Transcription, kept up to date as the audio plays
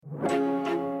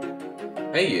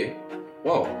Hey you.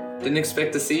 Whoa, didn't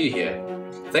expect to see you here.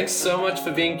 Thanks so much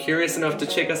for being curious enough to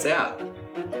check us out.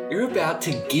 You're about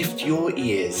to gift your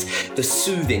ears the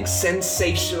soothing,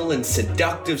 sensational, and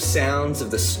seductive sounds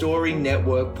of the Story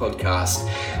Network podcast.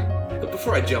 But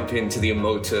before I jump into the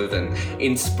emotive and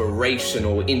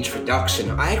inspirational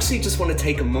introduction, I actually just want to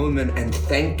take a moment and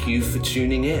thank you for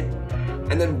tuning in,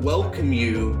 and then welcome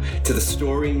you to the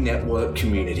Story Network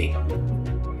community.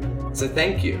 So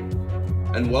thank you,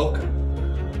 and welcome.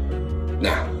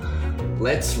 Now,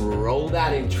 let's roll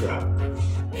that intro.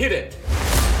 Hit it!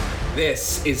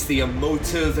 This is the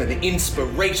emotive and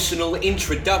inspirational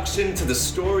introduction to the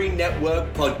Story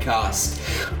Network podcast.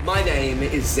 My name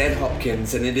is Zed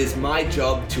Hopkins, and it is my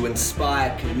job to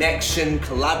inspire connection,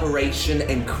 collaboration,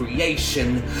 and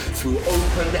creation through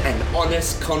open and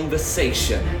honest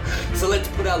conversation. So let's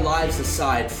put our lives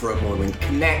aside for a moment,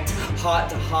 connect heart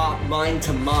to heart, mind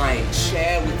to mind,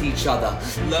 share with each other,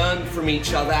 learn from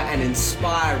each other, and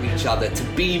inspire each other to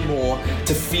be more,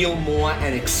 to feel more,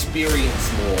 and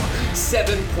experience more.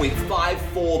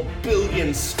 7.54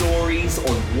 billion stories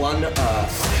on one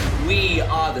earth. We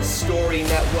are the Story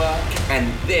Network,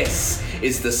 and this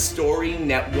is the Story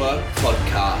Network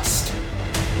podcast.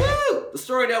 Woo! The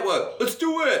Story Network, let's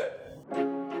do it!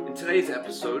 In today's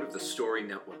episode of the Story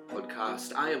Network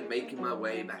podcast, I am making my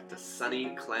way back to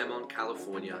sunny Claremont,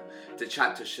 California to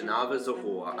chat to Shanawar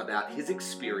Zahoor about his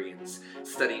experience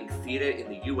studying theater in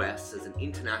the US as an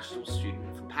international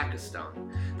student from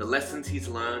Pakistan, the lessons he's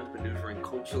learned maneuvering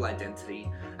cultural identity,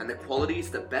 and the qualities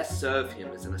that best serve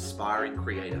him as an aspiring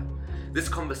creator. This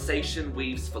conversation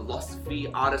weaves philosophy,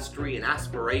 artistry, and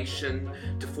aspiration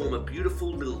to form a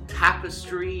beautiful little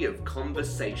tapestry of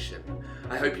conversation.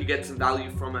 I hope you get some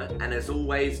value from it, and as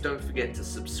always, don't forget to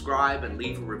subscribe and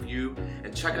leave a review,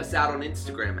 and check us out on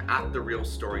Instagram at The Real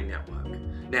Story Network.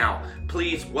 Now,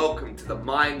 please welcome to the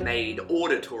mind-made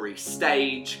auditory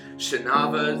stage,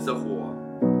 Shanawar Zahoor.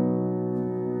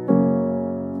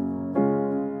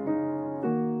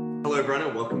 Hello everyone,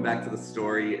 and welcome back to the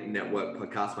Story Network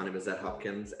podcast. My name is Zed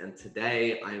Hopkins, and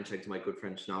today I am chatting to my good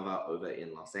friend Shanawar over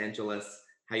in Los Angeles.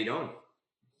 How you doing?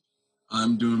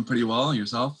 I'm doing pretty well.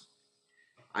 Yourself?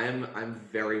 I'm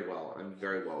very well. I'm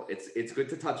very well. It's good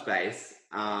to touch base.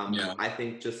 I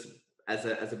think just as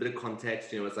a bit of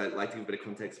context, as I like to give a bit of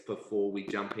context before we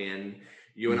jump in.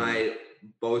 You and I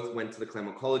both went to the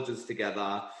Claremont colleges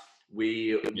together.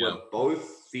 We were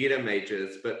both theater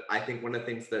majors, but I think one of the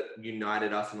things that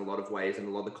united us in a lot of ways, and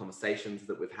a lot of the conversations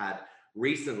that we've had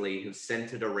recently have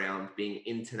centered around being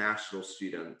international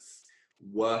students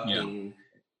working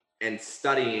and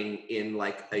studying in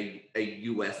like a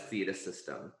US theater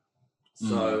system.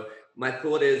 So my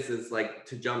thought is like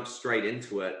to jump straight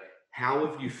into it. How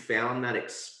have you found that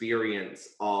experience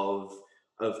of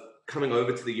coming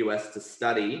over to the US to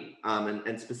study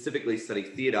and specifically study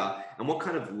theater, and what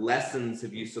kind of lessons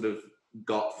have you sort of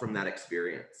got from that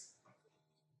experience?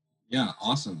 Yeah,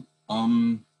 awesome.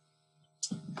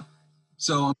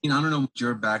 So, I don't know what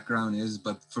your background is,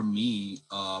 but for me,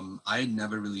 I had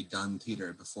never really done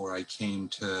theater before I came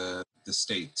to the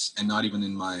States, and not even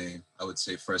in my, I would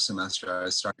say, first semester. I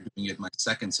started doing it my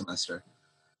second semester.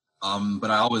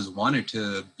 But I always wanted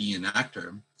to be an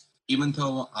actor, even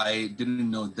though I didn't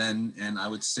know then, and I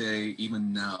would say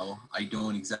even now, I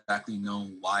don't exactly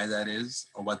know why that is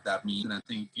or what that means. And I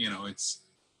think, it's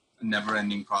a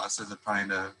never-ending process of trying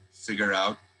to figure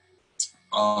out.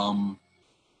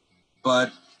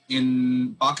 But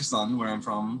in Pakistan, where I'm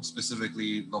from,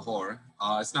 specifically Lahore,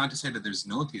 it's not to say that there's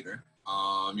no theater.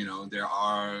 There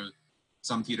are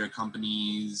some theater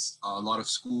companies, a lot of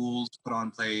schools put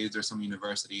on plays. There's some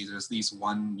universities. There's at least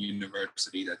one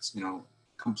university that's,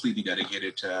 completely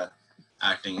dedicated to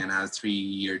acting and has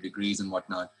 3-year degrees and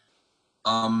whatnot.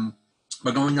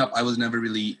 But growing up, I was never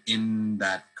really in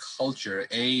that culture,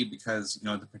 because,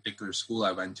 the particular school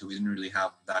I went to, we didn't really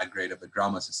have that great of a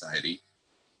drama society.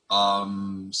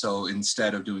 So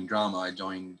instead of doing drama, I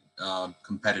joined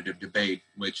competitive debate,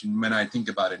 which when I think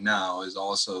about it now is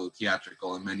also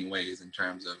theatrical in many ways in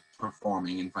terms of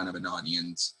performing in front of an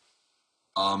audience.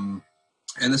 And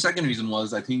the second reason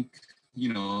was, I think,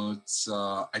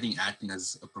 I think acting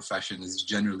as a profession is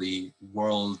generally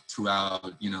world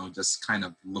throughout, just kind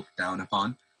of looked down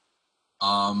upon.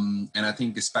 And I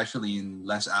think especially in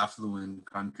less affluent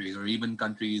countries, or even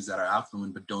countries that are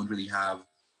affluent but don't really have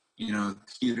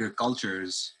theater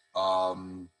cultures,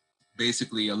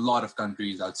 basically a lot of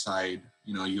countries outside,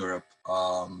 Europe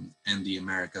and the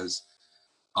Americas,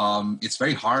 it's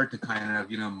very hard to kind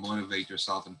of, motivate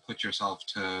yourself and put yourself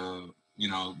to,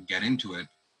 get into it,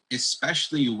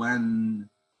 especially when,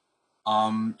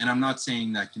 and I'm not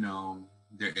saying that,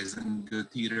 there isn't good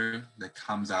theater that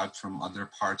comes out from other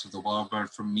parts of the world.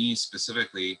 But for me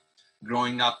specifically,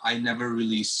 growing up, I never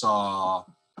really saw,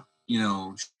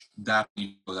 that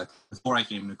many shows. That before I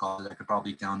came to college, I could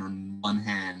probably count on one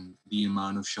hand the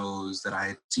amount of shows that I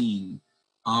had seen.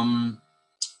 Um,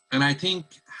 and I think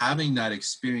having that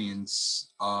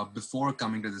experience before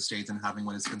coming to the States and having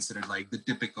what is considered like the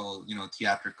typical,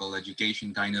 theatrical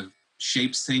education kind of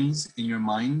shapes things in your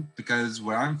mind. Because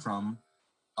where I'm from,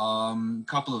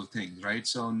 couple of things, right?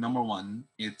 So number one,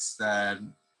 it's that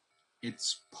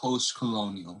it's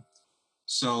post-colonial.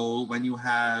 So when you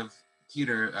have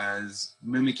theater as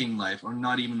mimicking life, or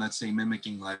not even, let's say,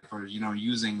 mimicking life, or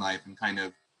using life and kind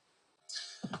of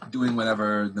doing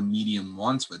whatever the medium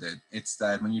wants with it, it's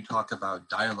that when you talk about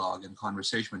dialogue and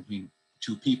conversation between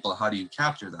two people, how do you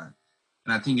capture that?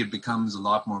 And I think it becomes a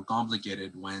lot more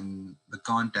complicated when the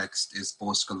context is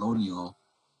post-colonial,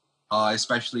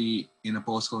 especially in a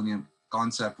post-colonial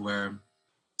concept where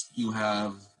you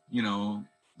have,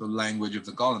 the language of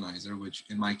the colonizer, which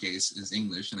in my case is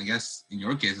English, and I guess in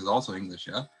your case is also English,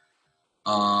 yeah?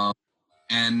 Uh,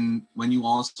 and when you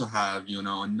also have,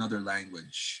 another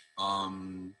language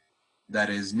that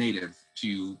is native to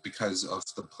you because of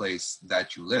the place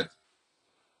that you live.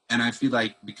 And I feel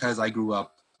like because I grew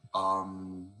up,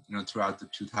 throughout the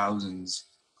 2000s,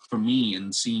 for me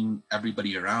and seeing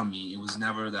everybody around me, it was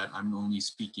never that I'm only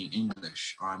speaking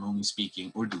English or I'm only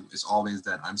speaking Urdu. It's always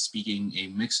that I'm speaking a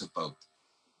mix of both,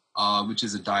 which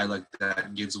is a dialect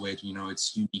that gives way to,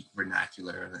 its unique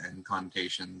vernacular and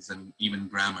connotations and even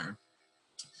grammar.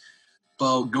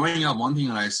 But growing up, one thing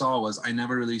that I saw was I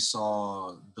never really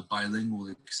saw the bilingual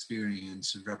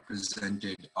experience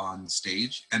represented on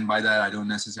stage. And by that, I don't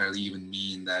necessarily even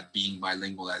mean that being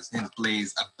bilingual as in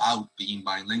plays about being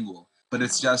bilingual. But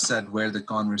it's just that where the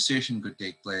conversation could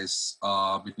take place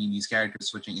between these characters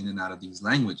switching in and out of these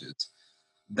languages.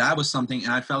 That was something,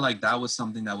 and I felt like that was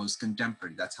something that was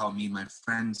contemporary. That's how me and my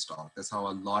friends talked. That's how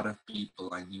a lot of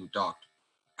people I knew talked.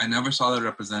 I never saw that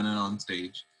represented on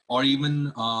stage, or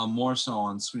even more so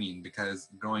on screen, because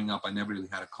growing up, I never really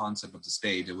had a concept of the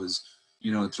stage. It was,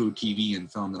 through TV and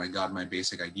film that I got my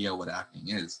basic idea of what acting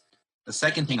is. The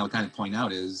second thing I would kind of point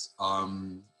out is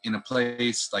in a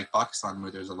place like Pakistan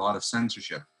where there's a lot of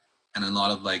censorship and a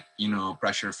lot of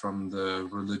pressure from the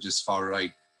religious far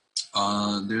right,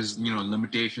 there's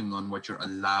limitations on what you're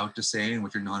allowed to say and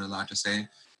what you're not allowed to say,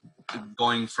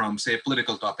 going from, say,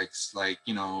 political topics like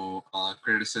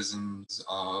criticisms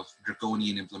of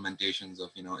draconian implementations of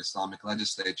Islamic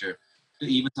legislature, to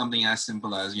even something as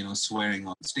simple as swearing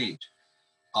on stage.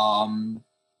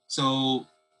 So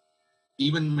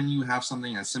even when you have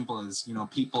something as simple as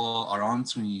people are on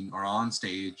screen or on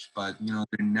stage, but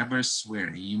they're never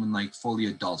swearing, even like fully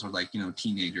adults or like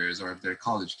teenagers, or if they're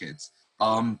college kids,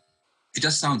 it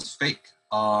just sounds fake.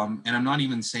 And I'm not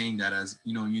even saying that as,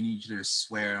 you need to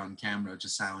swear on camera to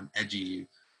sound edgy,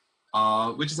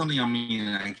 which is something, I mean,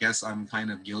 I guess I'm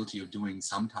kind of guilty of doing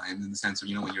sometimes, in the sense of,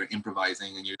 when you're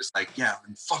improvising and you're just like, yeah,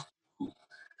 and fuck you.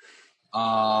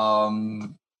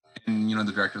 And,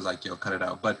 the director's like, yo, cut it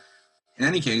out. But in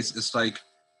any case, it's like,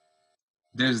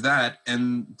 there's that.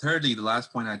 And thirdly, the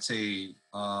last point I'd say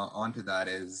onto that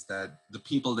is that the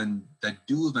people then that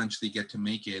do eventually get to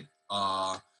make it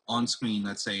on screen,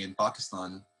 let's say in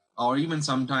Pakistan, or even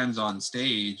sometimes on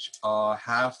stage,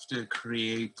 have to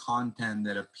create content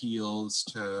that appeals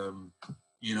to,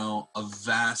 a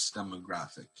vast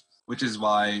demographic, which is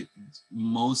why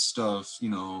most of,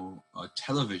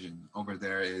 television over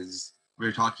there is,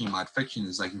 we're talking about fiction,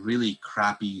 is like really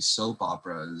crappy soap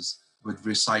operas with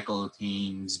recycled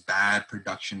themes, bad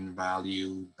production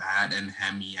value, bad and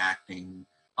hammy acting.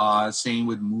 Same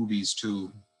with movies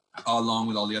too, along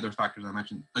with all the other factors I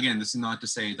mentioned. Again, this is not to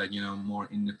say that, more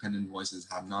independent voices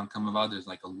have not come about. There's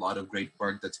like a lot of great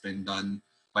work that's been done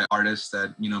by artists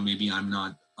that, maybe I'm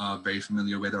not very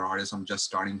familiar with, or artists I'm just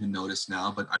starting to notice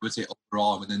now. But I would say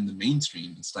overall within the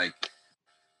mainstream, it's like,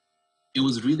 it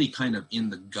was really kind of in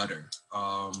the gutter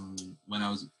when I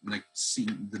was like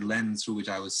seeing the lens through which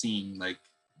I was seeing like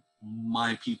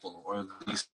my people or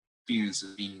these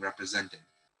experiences being represented,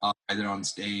 either on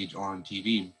stage or on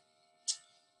TV.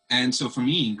 And so for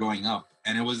me growing up,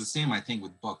 and it was the same, I think,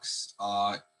 with books,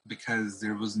 because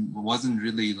there wasn't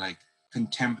really like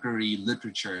contemporary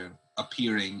literature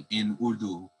appearing in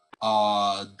Urdu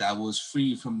that was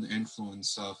free from the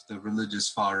influence of the religious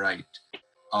far right,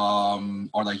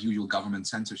 or like usual government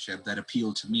censorship, that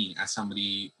appealed to me as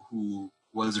somebody who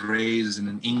was raised in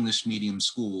an English medium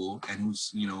school and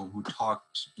who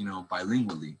talked,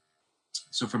 bilingually.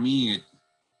 So for me,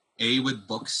 with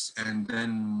books, and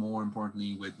then more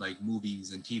importantly with like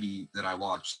movies and TV that I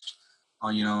watched,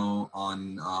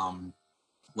 on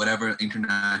whatever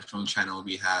international channel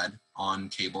we had on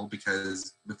cable,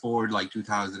 because before like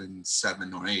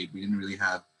 2007 or 8 we didn't really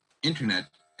have internet,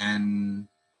 and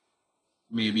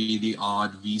maybe the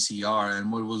odd VCR.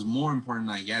 And what was more important,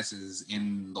 I guess, is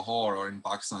in Lahore or in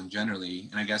Pakistan generally,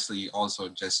 and I guess also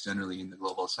just generally in the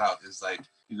global south, is like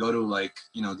you go to like,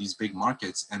 these big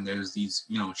markets and there's these,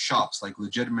 shops, like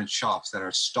legitimate shops that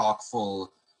are stock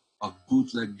full of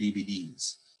bootleg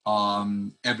DVDs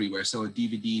everywhere. So a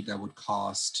DVD that would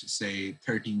cost, say,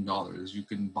 $13, you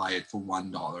can buy it for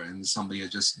 $1, and somebody has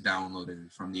just downloaded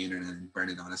it from the internet and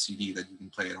burned it on a CD that you can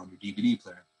play it on your DVD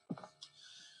player.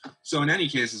 So in any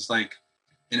case, it's like,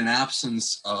 in an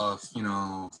absence of,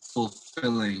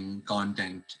 fulfilling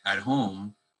content at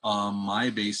home, my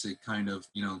basic kind of,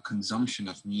 consumption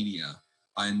of media,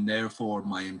 and therefore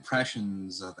my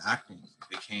impressions of acting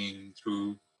became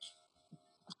through,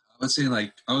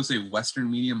 I would say Western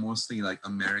media, mostly like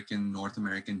North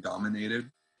American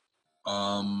dominated.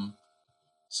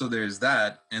 So there's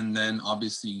that, and then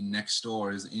obviously next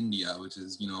door is India, which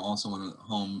is also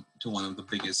home to one of the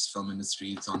biggest film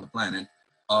industries on the planet.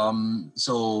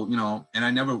 So and I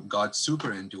never got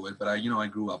super into it, but I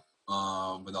grew up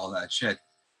with all that shit.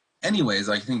 Anyways,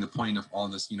 I think the point of all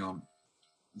this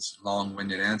this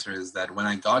long-winded answer is that when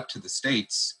I got to the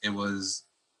States,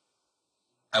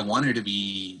 I wanted to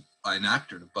be an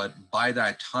actor, but by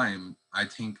that time, I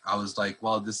think I was like,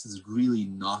 well, this is really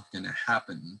not going to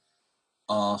happen.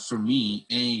 For me,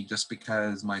 just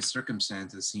because my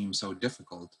circumstances seem so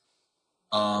difficult,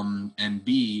 and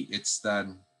B, it's that,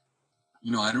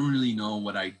 I don't really know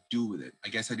what I do with it. I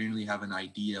guess I didn't really have an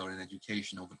idea or an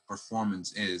education of what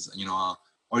performance is,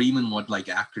 or even what like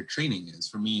actor training is.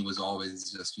 For me, it was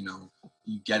always just, you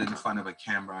get in front of a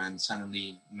camera and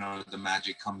suddenly, the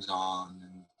magic comes on,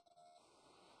 and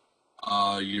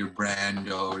your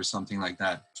brand or something like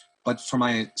that. But for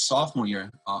my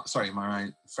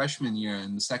my freshman year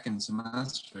in the second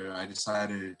semester, I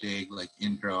decided to take like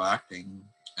intro acting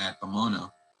at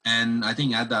Pomona. And I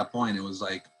think at that point, it was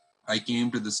like, I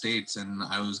came to the States and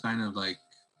I was kind of like,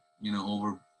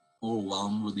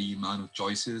 overwhelmed with the amount of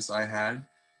choices I had.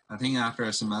 I think after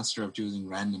a semester of choosing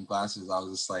random classes, I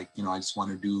was just like, I just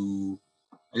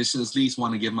at least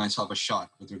want to give myself a shot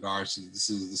with regards to,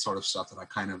 this is the sort of stuff that I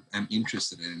kind of am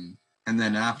interested in. And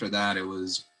then after that, it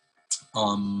was,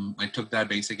 I took that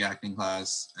basic acting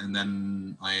class, and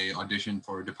then I auditioned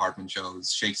for department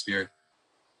shows, Shakespeare.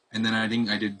 And then I think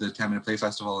I did the 10-minute play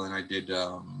festival, and I did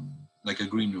like a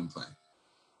green room play.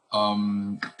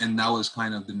 And that was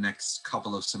kind of the next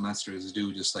couple of semesters,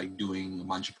 just like doing a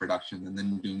bunch of production and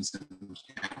then doing some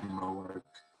camera work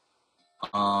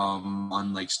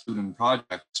on like student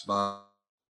projects. But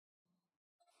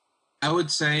I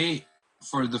would say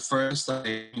for the first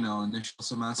initial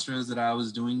semesters that I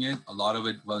was doing it, a lot of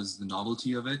it was the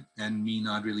novelty of it and me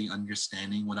not really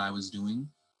understanding what I was doing.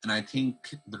 And I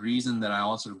think the reason that I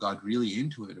also got really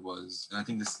into it was, and I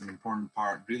think this is an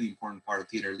really important part of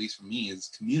theater, at least for me,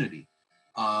 is community.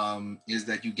 Is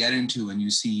that you get into and you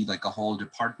see like a whole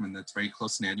department that's very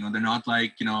close-knit. They're not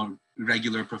like,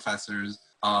 regular professors.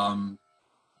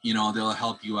 They'll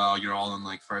help you out. You're all on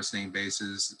like first name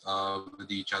basis with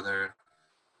each other.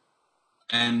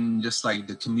 And just like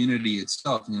the community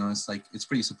itself, it's like, it's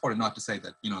pretty supportive. Not to say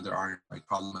that, there aren't like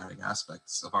problematic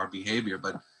aspects of our behavior,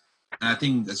 but and I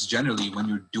think that's generally when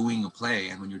you're doing a play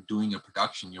and when you're doing a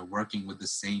production, you're working with the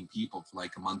same people for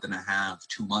like a month and a half,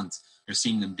 2 months. You're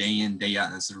seeing them day in, day out.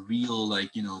 And it's a real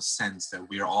like, sense that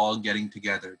we're all getting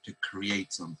together to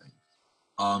create something.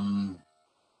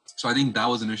 So I think that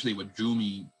was initially what drew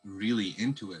me really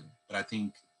into it. But I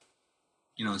think,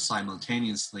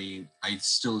 simultaneously, I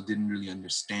still didn't really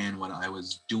understand what I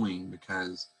was doing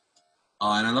because,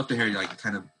 and I'd love to hear like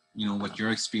kind of, what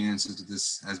your experiences with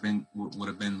this would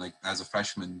have been like as a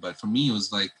freshman. But for me, it was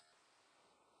like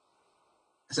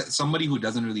somebody who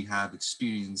doesn't really have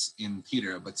experience in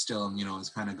theater, but still, is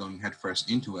kind of going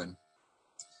headfirst into it.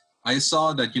 I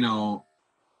saw that,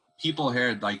 people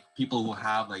here, like people who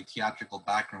have like theatrical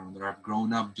background that have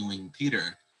grown up doing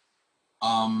theater,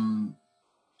 I'm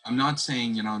not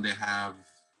saying, they have,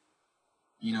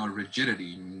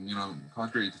 rigidity,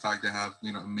 contrary to the fact they have,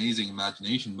 amazing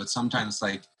imagination, but sometimes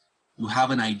like you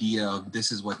have an idea of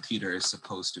this is what theater is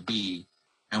supposed to be.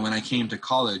 And when I came to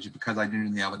college, because I didn't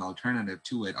really have an alternative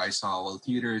to it, I saw, well,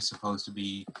 theater is supposed to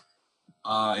be,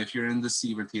 if you're in the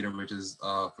Seaver Theater, which is,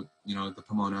 the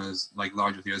Pomona is like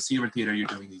larger theater. Seaver Theater, you're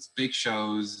doing these big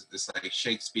shows. It's like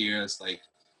Shakespeare. It's like,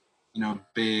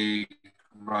 big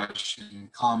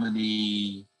Russian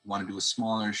comedy. Want to do a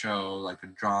smaller show, like a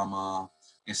drama.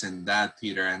 It's in that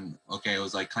theater. And okay, it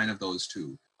was like kind of those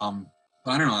two.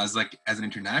 I don't know, as an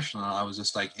international, I was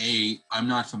just like, I'm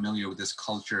not familiar with this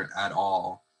culture at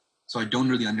all. So I don't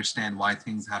really understand why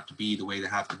things have to be the way they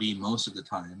have to be most of the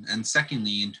time. And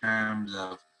secondly, in terms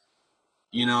of,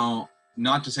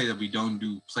 not to say that we don't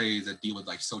do plays that deal with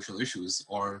like social issues,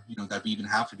 or, that we even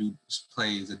have to do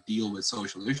plays that deal with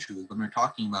social issues, but we're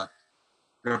talking about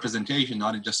representation,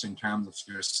 not just in terms of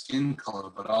your skin color,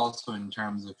 but also in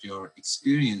terms of your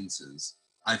experiences.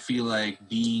 I feel like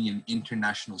being an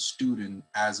international student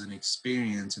as an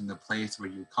experience in the place where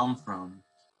you come from,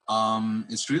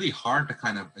 it's really hard to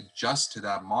kind of adjust to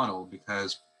that model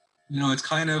because,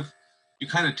 it's you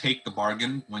kind of take the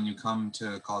bargain when you come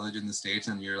to college in the States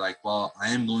and you're like, well, I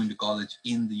am going to college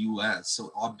in the US,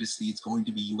 so obviously it's going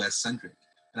to be US centric.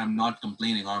 And I'm not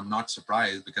complaining or I'm not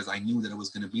surprised because I knew that it was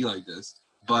going to be like this.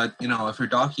 But, if you're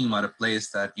talking about a place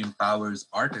that empowers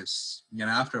artists,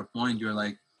 after a point, you're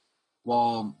like,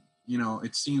 well,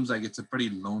 it seems like it's a pretty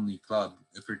lonely club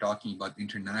if you're talking about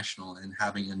international and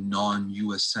having a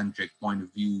non-US centric point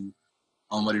of view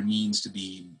on what it means to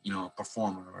be, a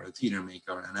performer or a theater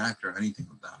maker or an actor or anything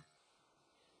like that.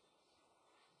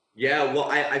 Yeah, well,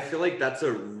 I feel like that's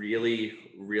a really,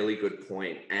 really good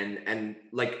point. And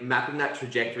like mapping that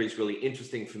trajectory is really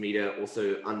interesting for me to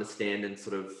also understand and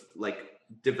sort of like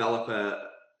develop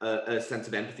a sense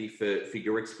of empathy for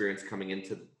your experience coming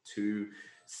into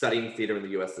studying theater in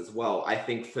the US as well. I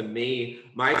think for me,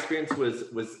 my experience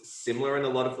was similar in a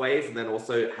lot of ways and then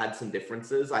also had some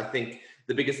differences. I think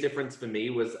the biggest difference for me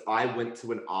was I went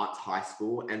to an arts high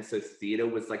school, and so theater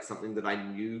was like something that I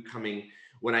knew coming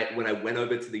when I went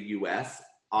over to the US.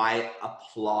 I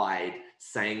applied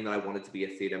saying that I wanted to be a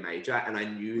theater major, and I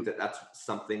knew that that's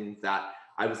something that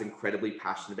I was incredibly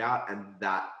passionate about and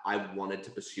that I wanted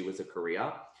to pursue as a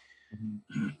career.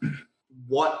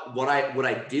 What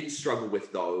I did struggle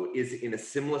with though is in a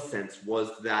similar sense was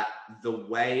that the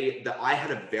way that I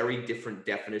had a very different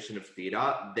definition of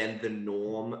theater than the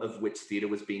norm of which theater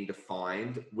was being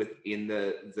defined within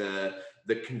the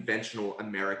conventional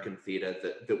American theater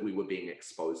that we were being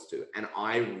exposed to, and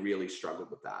I really struggled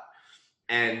with that.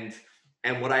 And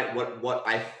what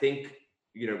I think,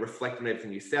 reflecting on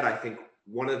everything you said, I think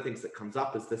one of the things that comes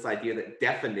up is this idea that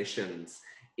definitions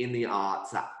in the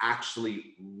arts are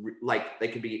actually like they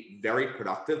can be very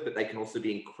productive, but they can also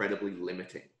be incredibly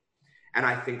limiting. And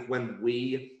I think when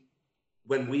we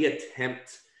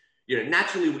attempt,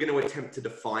 naturally we're going to attempt to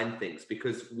define things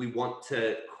because we want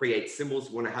to create symbols,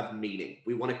 we want to have meaning,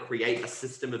 we want to create a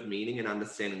system of meaning and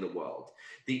understanding the world.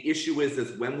 The issue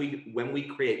is when we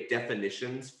create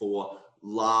definitions for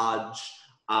large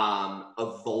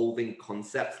evolving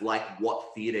concepts like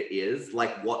what theater is,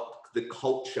 like what the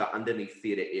culture underneath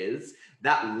theater is,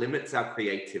 that limits our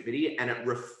creativity and it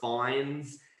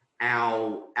refines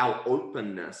our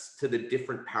openness to the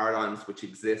different paradigms which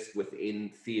exist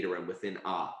within theater and within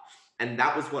art. And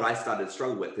that was what I started to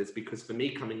struggle with, is because for me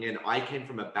coming in, I came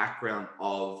from a background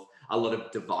of a lot of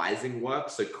devising work,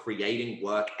 so creating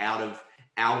work out of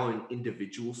our own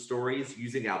individual stories,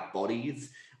 using our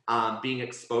bodies, being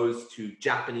exposed to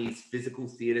Japanese physical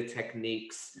theater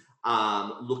techniques,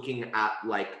 looking at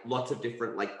like lots of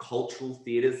different like cultural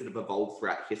theaters that have evolved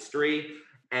throughout history.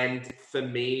 And for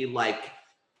me, like,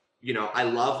 I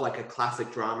love like a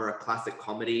classic drama, a classic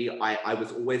comedy. I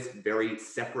was always very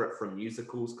separate from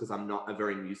musicals because I'm not a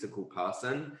very musical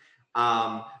person.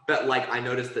 But like I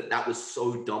noticed that was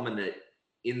so dominant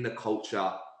in the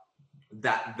culture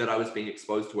that I was being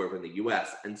exposed to over in the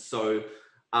US. And so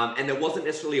and there wasn't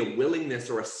necessarily a willingness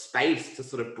or a space to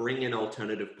sort of bring in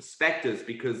alternative perspectives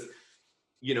because,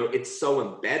 it's so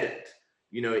embedded,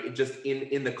 it just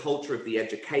in the culture of the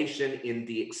education, in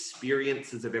the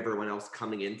experiences of everyone else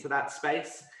coming into that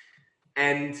space.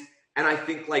 And I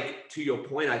think, like, to your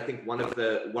point, I think one of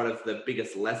the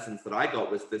biggest lessons that I got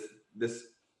was this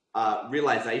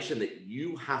realization that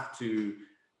you have to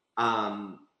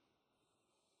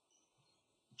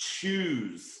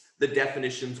choose the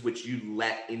definitions which you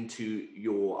let into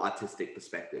your artistic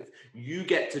perspective. You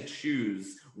get to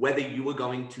choose whether you are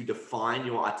going to define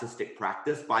your artistic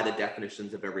practice by the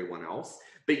definitions of everyone else,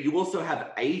 but you also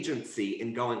have agency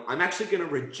in going, I'm actually going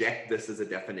to reject this as a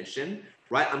definition,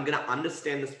 right? I'm going to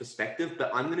understand this perspective,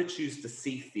 but I'm going to choose to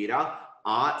see theater,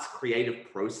 arts,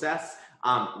 creative process,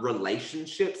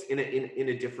 relationships in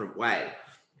a different way.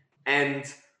 And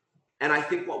I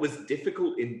think what was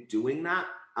difficult in doing that,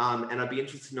 and I'd be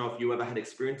interested to know if you ever had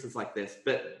experiences like this,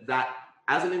 but that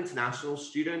as an international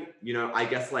student, I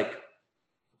guess like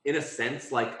in a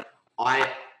sense, like I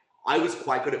was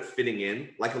quite good at fitting in.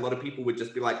 Like a lot of people would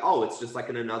just be like, oh, it's just like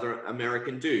another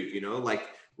American dude, like,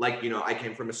 I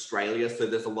came from Australia, so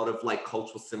there's a lot of like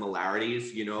cultural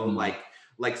similarities,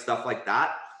 like stuff like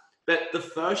that. But the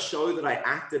first show that I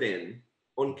acted in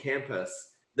on campus,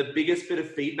 the biggest bit of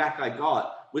feedback I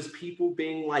got was people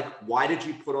being like, "Why did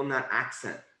you put on that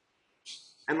accent?"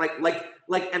 And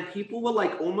and people were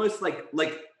like almost like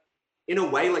in a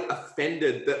way like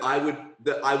offended that I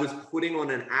was putting on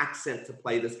an accent to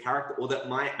play this character, or that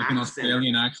my accent, an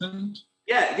Australian accent.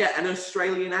 Yeah, an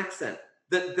Australian accent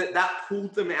that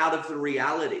pulled them out of the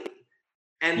reality.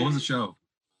 And what was the show?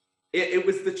 It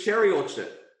was the Cherry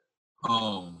Orchard.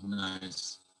 Oh,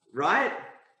 nice. Right?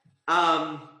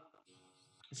 So,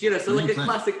 so like a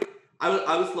classic.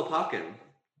 I was Lepakin.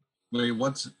 Wait,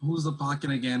 who's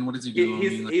Lepakin again? What does he do?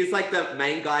 He's like the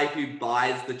main guy who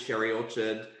buys the Cherry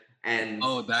Orchard, and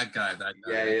that guy.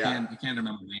 Yeah. I can't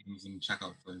remember names and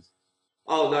checkout plays.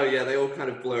 Oh no, yeah, they all kind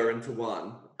of blur into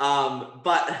one.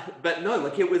 But no,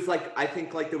 like it was like, I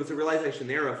think like there was a realization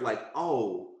there of like,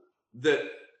 oh, that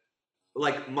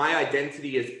like my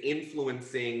identity is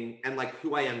influencing and like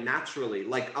who I am naturally.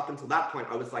 Like up until that point,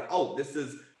 I was like, oh,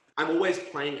 I'm always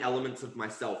playing elements of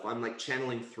myself. I'm like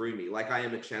channeling through me, like I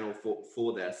am a channel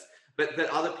for this. But that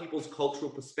other people's cultural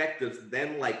perspectives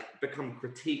then like become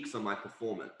critiques on my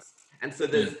performance. And so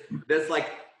there's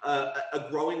like a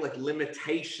growing like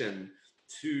limitation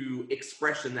to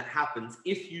expression that happens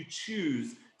if you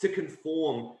choose to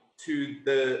conform to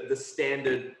the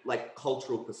standard like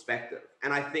cultural perspective.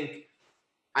 And I think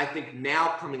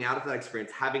now, coming out of that experience,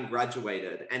 having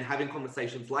graduated and having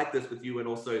conversations like this with you and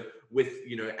also with,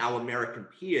 our American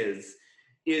peers,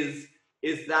 is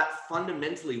that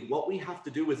fundamentally what we have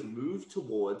to do is move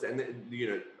towards, and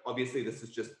obviously this is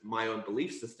just my own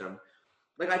belief system.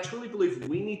 Like I truly believe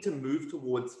we need to move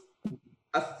towards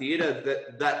a theater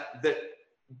that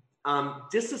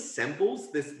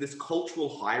disassembles this cultural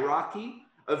hierarchy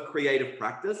of creative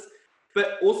practice,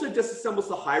 but also disassembles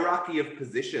the hierarchy of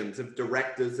positions, of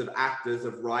directors, of actors,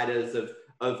 of writers,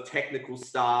 of technical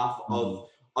staff, of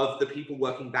the people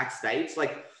working backstage,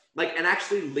 and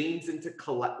actually leans into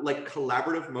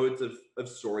collaborative modes of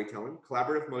storytelling,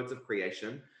 collaborative modes of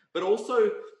creation, but also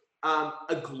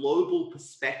a global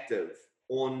perspective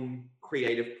on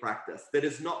creative practice that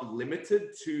is not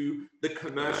limited to the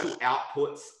commercial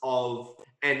outputs of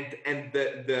and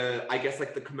the I guess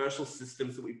like the commercial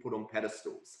systems that we put on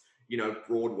pedestals.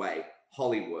 Broadway,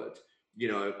 Hollywood,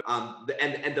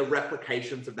 and the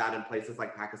replications of that in places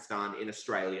like Pakistan, in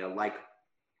Australia, like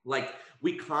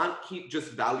we can't keep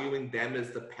just valuing them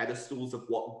as the pedestals of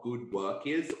what good work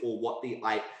is, or what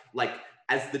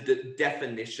as the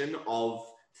definition of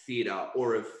theater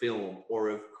or of film or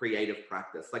of creative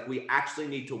practice. Like we actually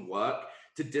need to work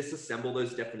to disassemble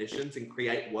those definitions and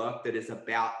create work that is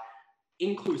about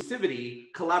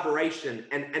inclusivity, collaboration,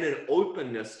 and an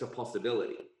openness to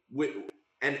possibility.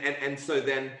 And so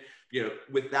then,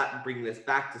 with that, and bringing this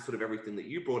back to sort of everything that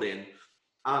you brought in,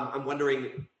 I'm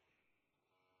wondering,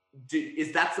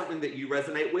 is that something that you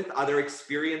resonate with? Are there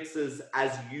experiences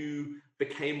as you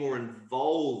became more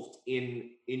involved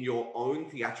in your own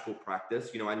theatrical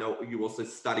practice? I know you also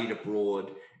studied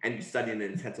abroad and you studied an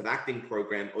intensive acting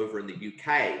program over in the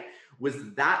UK.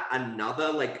 Was that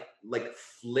another like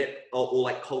flip or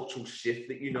like cultural shift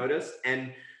that you noticed?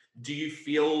 And do you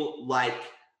feel like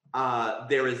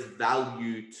there is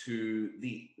value to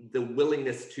the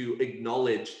willingness to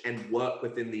acknowledge and work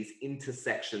within these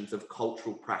intersections of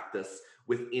cultural practice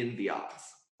within the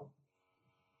arts?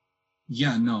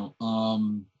 Yeah, no.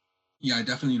 I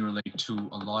definitely relate to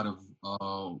a lot of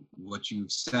what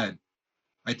you've said.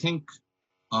 I think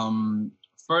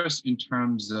first in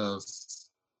terms of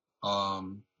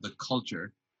the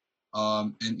culture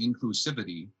and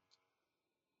inclusivity,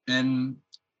 and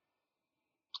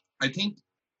I think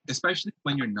especially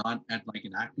when you're not at like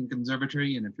an acting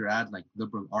conservatory, and if you're at like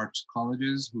liberal arts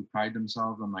colleges who pride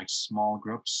themselves on like small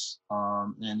groups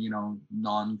and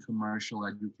non-commercial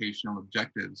educational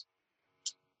objectives,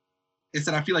 is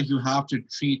that I feel like you have to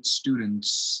treat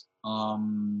students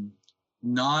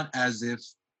not as if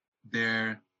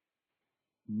they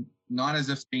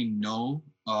know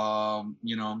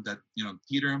that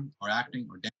theater or acting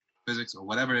or dance, physics or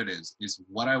whatever it is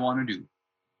what I want to do.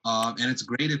 And it's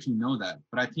great if you know that,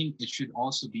 but I think it should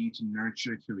also be to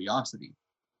nurture curiosity.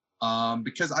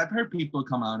 Because I've heard people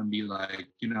come out and be like,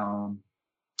 a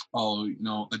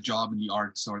job in the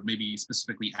arts, or maybe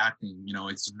specifically acting,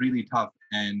 it's really tough.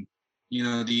 And,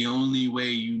 the only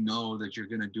way that you're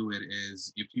going to do it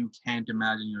is if you can't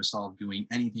imagine yourself doing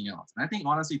anything else. And I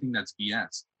honestly think that's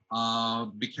BS.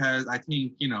 Because I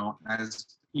think, as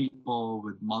people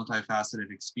with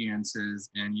multifaceted experiences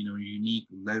and, unique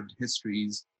lived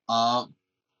histories,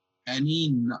 any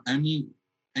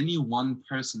one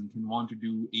person can want to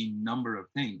do a number of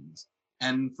things.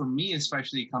 And for me,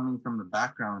 especially coming from the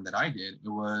background that I did,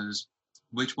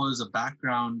 which was a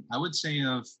background, I would say,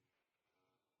 of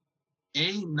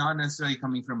not necessarily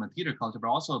coming from a theater culture, but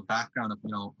also a background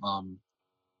of,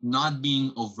 not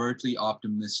being overtly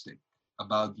optimistic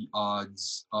about the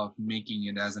odds of making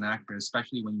it as an actor,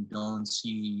 especially when you don't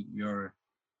see your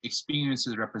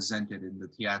experiences represented in the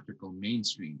theatrical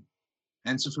mainstream.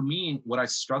 And so for me, what I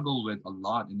struggled with a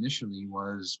lot initially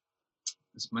was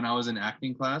when I was in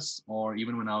acting class or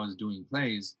even when I was doing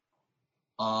plays,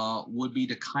 would be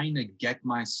to kind of get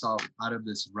myself out of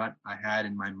this rut I had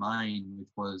in my mind, which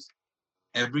was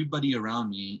everybody around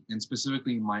me, and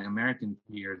specifically my American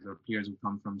peers or peers who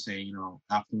come from, say,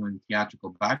 affluent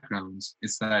theatrical backgrounds,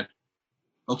 it's that,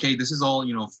 okay, this is all,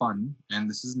 fun and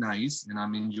this is nice and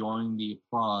I'm enjoying the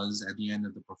applause at the end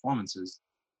of the performances.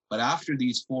 But after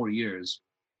these 4 years,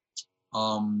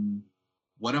 um,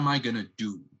 what am I going to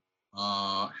do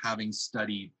having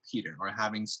studied theater or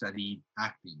having studied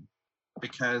acting?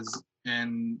 Because,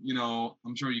 and,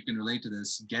 I'm sure you can relate to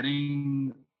this,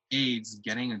 getting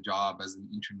a job as an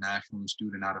international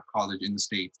student out of college in the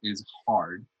States is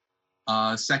hard.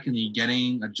 Secondly,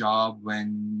 getting a job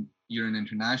when you're an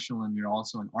international and you're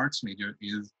also an arts major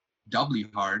is doubly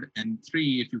hard. And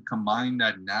three, if you combine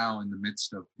that now in the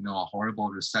midst of, a horrible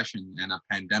recession and a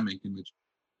pandemic in which,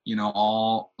 a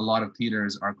lot of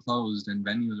theaters are closed and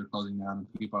venues are closing down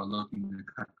and people are looking to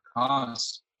cut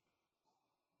costs.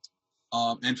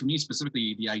 And for me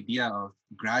specifically, the idea of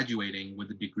graduating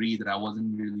with a degree that I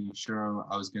wasn't really sure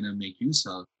I was going to make use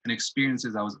of, and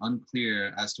experiences I was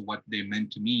unclear as to what they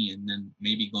meant to me, and then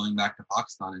maybe going back to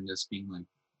Pakistan and just being like,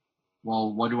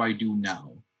 well, what do I do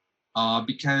now?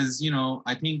 Because,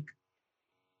 I think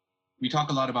we talk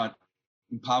a lot about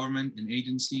empowerment and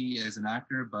agency as an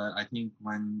actor, but I think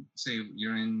when, say,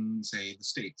 you're in, say, the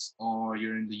States or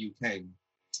you're in the UK,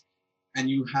 and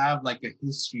you have like a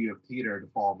history of theater to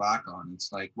fall back on.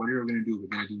 It's like, what are we going to do? We're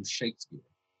going to do Shakespeare.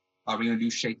 Are we going to do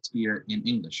Shakespeare in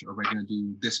English? Or we're going to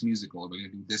do this musical? Or we're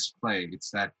going to do this play? It's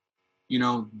that,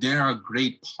 there are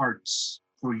great parts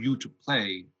for you to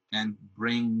play and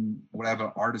bring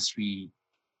whatever artistry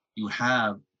you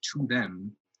have to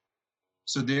them.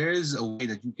 So there is a way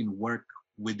that you can work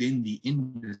within the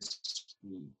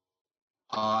industry.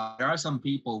 There are some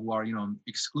people who are,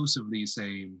 exclusively,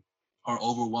 say, are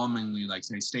overwhelmingly like,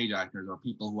 say, stage actors or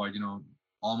people who are,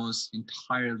 almost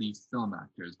entirely film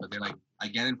actors, but they're like, I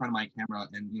get in front of my camera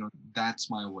and, that's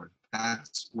my work.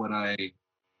 That's what I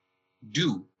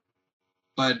do.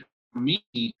 But for me,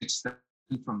 it's that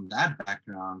from that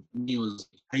background, for me, it was,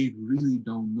 I really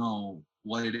don't know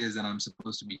what it is that I'm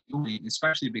supposed to be doing,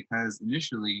 especially because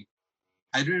initially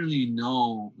I didn't really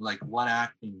know like what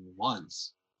acting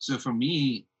was. So for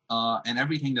me, and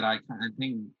everything that I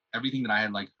think everything that I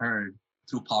had like heard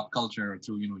through pop culture or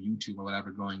through YouTube or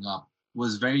whatever growing up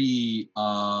was very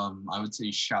I would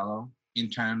say shallow in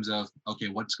terms of, okay,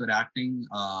 what's good acting?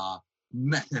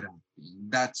 Method acting.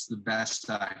 That's the best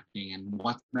acting. And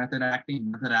what's method acting?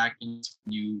 Method acting is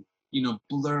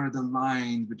blur the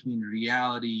lines between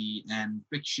reality and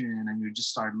fiction and you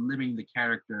just start living the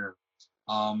character.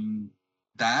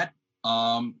 That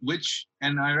which,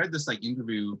 and I read this like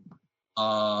interview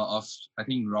of I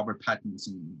think Robert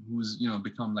Pattinson, who's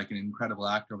become like an incredible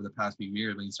actor over the past few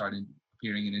years when he started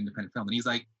appearing in independent film, and he's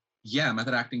like, yeah,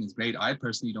 method acting is great. I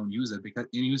personally don't use it because,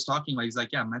 and he was talking like, he's like,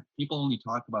 yeah, people only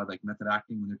talk about like method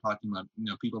acting when they're talking about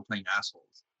people playing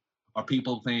assholes or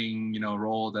people playing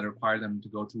roles that require them to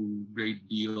go through a great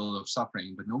deal of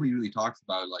suffering, but nobody really talks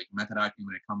about like method acting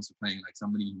when it comes to playing like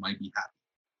somebody who might be happy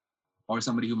or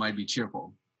somebody who might be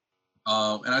cheerful.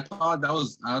 And I thought it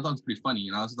was pretty funny,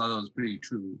 and I also thought it was pretty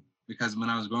true because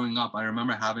when I was growing up, I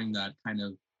remember having that kind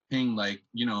of thing, like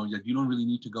that you don't really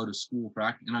need to go to school for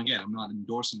acting. And again, I'm not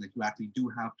endorsing that you actually do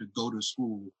have to go to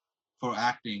school for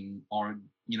acting or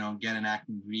get an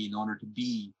acting degree in order to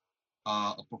be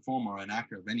a performer or an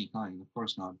actor of any kind. Of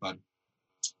course not, but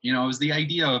it was the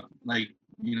idea of like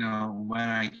when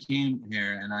I came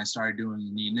here and I started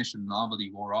doing the initial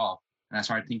novelty wore off. And I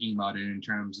started thinking about it in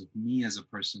terms of me as a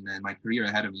person and my career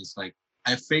ahead of me. It's like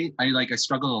I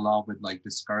struggle a lot with like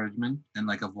discouragement and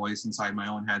like a voice inside my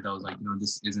own head that was like,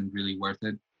 this isn't really worth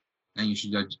it, and you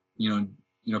should just,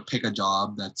 pick a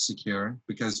job that's secure.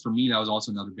 Because for me, that was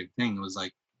also another big thing. It was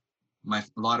like a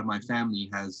lot of my family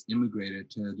has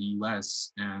immigrated to the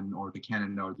U.S. or to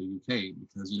Canada or the U.K.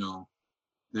 because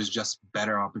there's just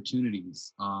better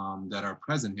opportunities that are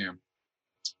present here,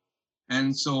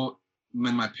 and so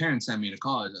when my parents sent me to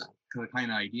college, the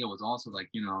kind of idea was also like,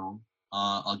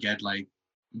 I'll get like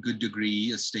a good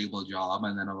degree, a stable job,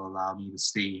 and then it'll allow me to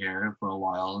stay here for a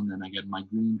while. And then I get my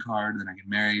green card, then I get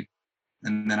married.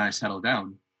 and then I settled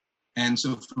down. And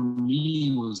so for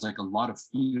me, it was like a lot of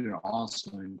fear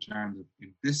also in terms of if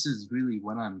this is really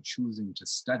what I'm choosing to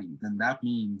study, then that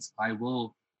means I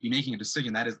will be making a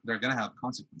decision that is they're going to have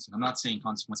consequences. I'm not saying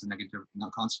consequences negative,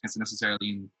 not consequences necessarily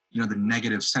in the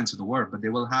negative sense of the word, but they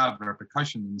will have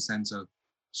repercussions in the sense of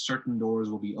certain doors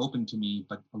will be open to me,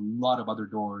 but a lot of other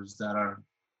doors that are,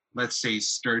 let's say,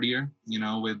 sturdier,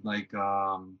 with like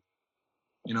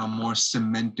more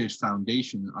cemented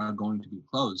foundation are going to be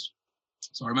closed.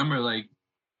 So I remember like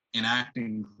in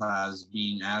acting class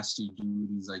being asked to do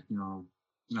these like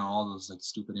all those like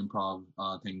stupid improv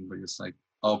things where it's like,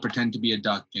 oh, pretend to be a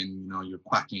duck and you're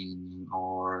quacking,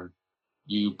 or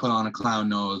you put on a clown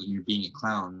nose and you're being a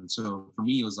clown. So for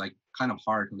me it was like kind of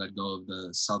hard to let go of the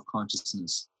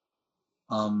self-consciousness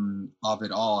of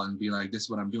it all and be like, this is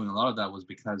what I'm doing. A lot of that was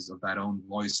because of that own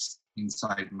voice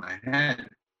inside my head.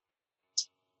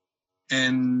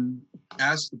 And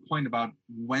as the point about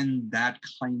when that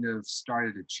kind of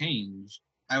started to change,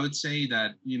 I would say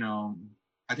that,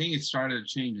 I think it started to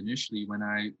change initially when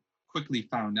I quickly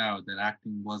found out that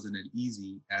acting wasn't as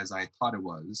easy as I thought it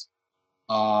was.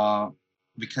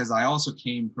 Because I also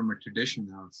came from a tradition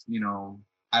of,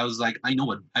 I was like, I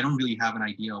don't really have an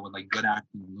idea what like good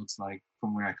acting looks like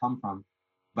from where I come from,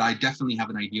 but I definitely have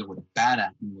an idea what bad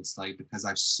acting looks like because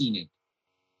I've seen it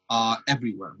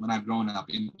everywhere when I've grown up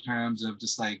in terms of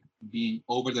just like being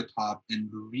over the top and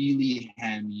really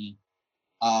hammy,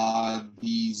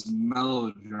 these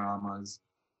melodramas.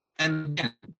 And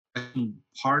again, I think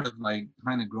part of like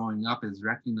kind of growing up is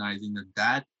recognizing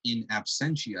that in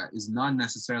absentia is not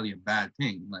necessarily a bad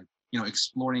thing. Like,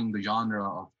 exploring the genre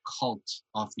of cult,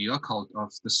 of the occult, of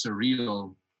the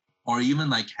surreal, or even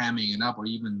like hamming it up, or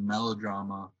even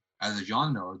melodrama as a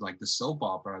genre, or like the soap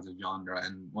opera as a genre,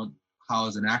 and how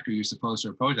as an actor you're supposed to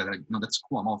approach that. Like, no, that's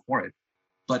cool. I'm all for it.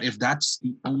 But if that's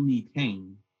the only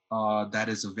thing that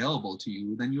is available to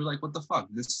you, then you're like, what the fuck?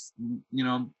 This,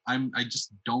 I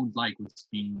just don't like what's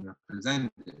being represented.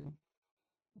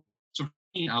 So for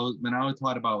me, when I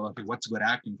thought about okay, what's good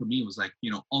acting, for me it was like,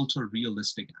 ultra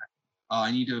realistic acting. I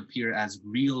need to appear as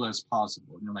real as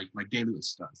possible, like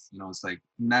Day-Lewis does. It's like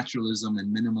naturalism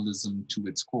and minimalism to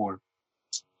its core.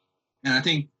 And I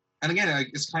think, and again, like,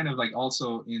 it's kind of like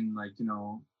also in like,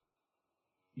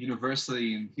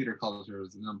 universally in theater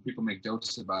cultures, people make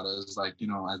jokes about it. It's like,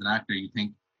 as an actor, you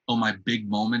think, oh, my big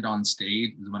moment on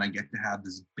stage is when I get to have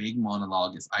this big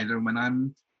monologue. It's either when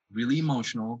I'm really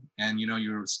emotional and,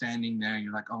 you're standing there and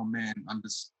you're like, oh man,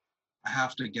 I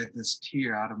have to get this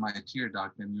tear out of my tear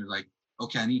duct. And you're like,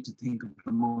 okay, I need to think of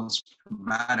the most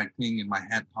dramatic thing in my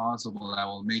head possible that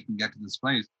will make me get to this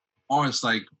place. Or it's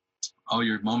like, oh,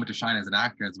 your moment to shine as an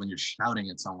actor is when you're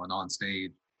shouting at someone on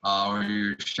stage, or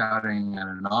you're shouting at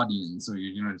an audience, or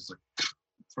you're just like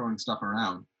throwing stuff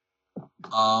around.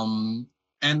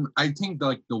 And I think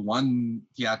like the one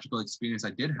theatrical experience I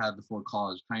did have before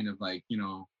college kind of like,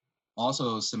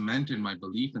 also cemented my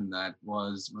belief in that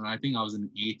was when I think I was in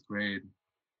 8th grade.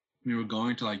 We were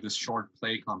going to like this short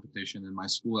play competition in my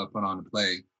school. I put on a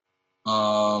play,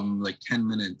 like 10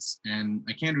 minutes, and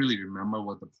I can't really remember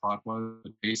what the plot was,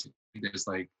 but basically there's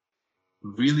like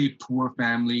really poor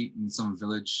family in some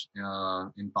village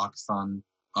in Pakistan.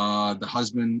 The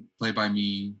husband, played by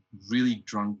me, really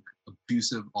drunk,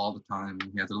 abusive all the time.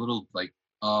 He has a little like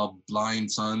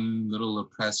blind son, little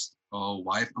oppressed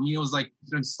wife. I mean, it was like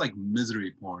it's like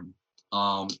misery porn,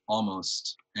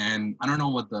 almost. And I don't know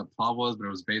what the plot was, but it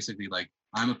was basically like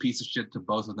I'm a piece of shit to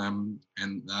both of them,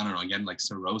 and I don't know, again like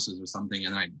cirrhosis or something,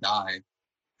 and I die,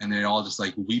 and they're all just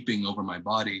like weeping over my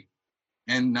body.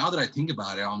 And now that I think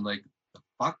about it, I'm like, the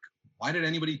fuck? Why did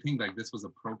anybody think like this was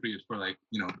appropriate for like,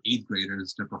 8th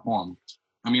graders to perform?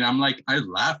 I mean, I'm like, I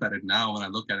laugh at it now when I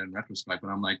look at it in retrospect, but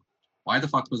I'm like, why the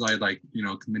fuck was I like,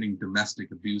 committing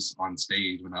domestic abuse on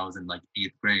stage when I was in like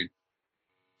 8th grade?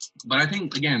 But I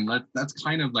think again, that's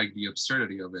kind of like the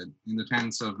absurdity of it in the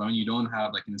sense of when you don't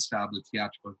have like an established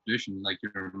theatrical tradition, like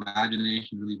your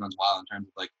imagination really runs wild in terms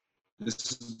of like,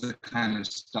 this is the kind of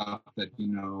stuff that,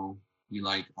 you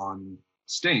like on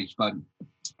stage. But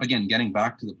again, getting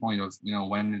back to the point of,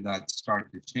 when did that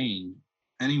start to change?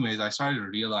 Anyways, I started to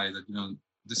realize that,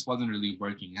 this wasn't really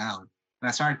working out. And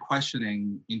I started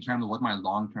questioning in terms of what my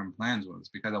long-term plans was,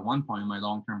 because at one point my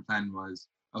long-term plan was,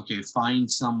 okay, find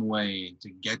some way to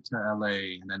get to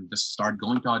LA and then just start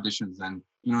going to auditions. And,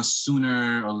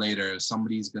 sooner or later,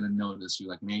 somebody's going to notice you,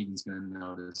 like an agent's going to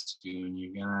notice you, and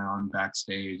you're going to on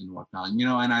backstage and whatnot.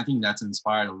 And I think that's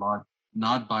inspired a lot,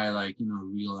 not by like,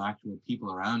 real actual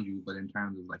people around you, but in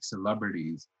terms of like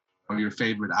celebrities or your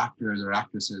favorite actors or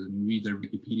actresses, and you read their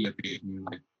Wikipedia page and you're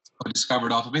like, oh,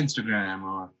 discovered off of Instagram,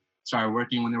 or started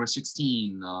working when they were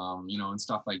 16, and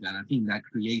stuff like that. And I think that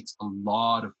creates a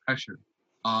lot of pressure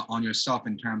on yourself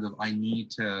in terms of I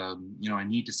need to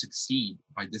succeed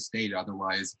by this date.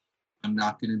 Otherwise, I'm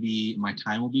not going to be, my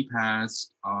time will be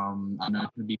past. I'm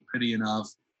not going to be pretty enough,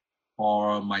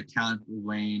 or my talent will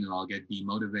wane and I'll get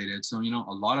demotivated. So,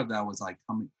 a lot of that was like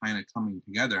coming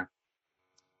together.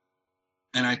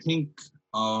 And I think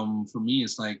for me,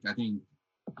 it's like, I think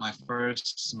my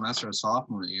first semester of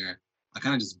sophomore year, I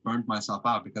kind of just burnt myself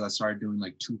out because I started doing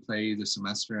like 2 plays a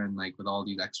semester and like with all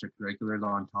these extracurriculars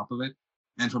on top of it.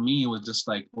 And for me, it was just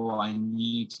like, oh, I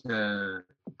need to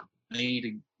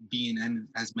be in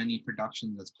as many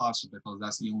productions as possible because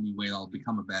that's the only way I'll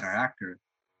become a better actor.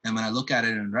 And when I look at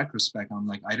it in retrospect, I'm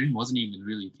like, wasn't even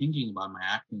really thinking about my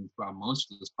acting throughout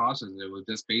most of this process. It was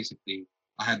just basically,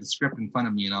 I had the script in front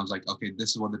of me and I was like, okay,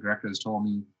 this is what the director has told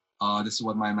me. This is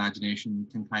what my imagination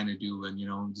can kind of do. And,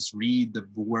 just read the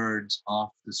words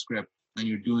off the script and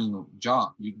you're doing a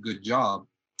good job.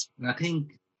 And I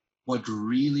think what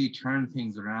really turned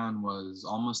things around was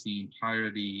almost the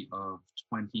entirety of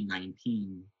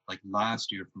 2019, like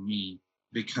last year for me,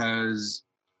 because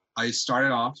I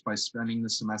started off by spending the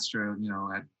semester,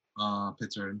 at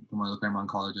Pittsburgh from one of the Claremont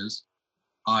colleges.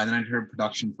 Then I did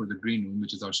production for the Green Room,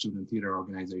 which is our student theater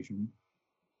organization.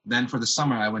 Then for the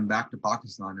summer, I went back to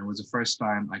Pakistan. It was the first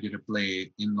time I did a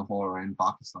play in Lahore in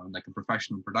Pakistan, like a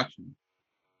professional production.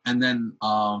 And then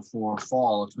for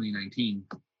fall of 2019,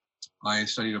 I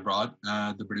studied abroad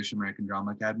at the British American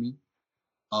Drama Academy.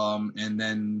 And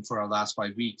then for our last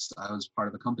 5 weeks, I was part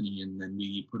of a company and then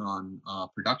we put on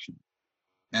production.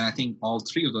 And I think all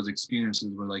 3 of those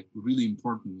experiences were like really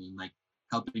important in like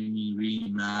helping me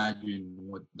reimagine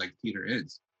what like theater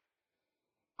is.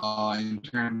 In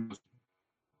terms of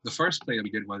the first play that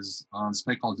we did was this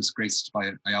play called Disgraced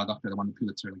by Ayad Akhtar that won the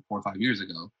Pulitzer like 4 or 5 years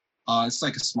ago. It's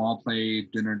like a small play,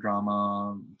 dinner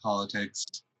drama, politics,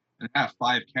 and it had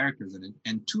 5 characters in it.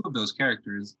 And 2 of those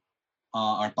characters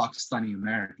are Pakistani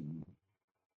American.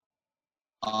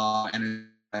 And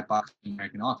a Pakistani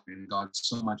American author, and got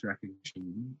so much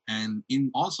recognition. And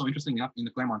also interesting enough, in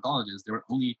the Claremont colleges, there were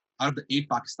only out of the 8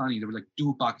 Pakistanis, there were like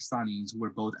 2 Pakistanis who were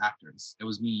both actors. It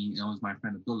was me and it was my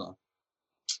friend Abdullah.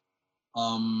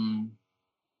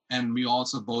 And we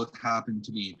also both happened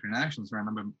to be international. So I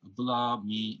remember Abdullah,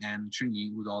 me, and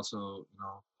Shringi, who's also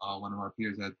one of our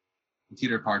peers at the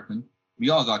theater department. We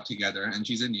all got together, and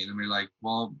she's Indian, and we're like,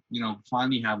 well,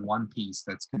 finally have one piece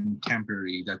that's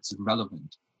contemporary, that's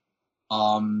relevant.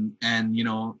 And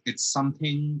it's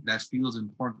something that feels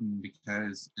important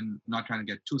because, and not trying to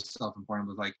get too self-important,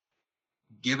 but like,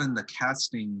 given the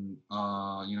casting,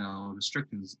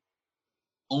 restrictions,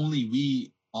 only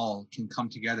we all can come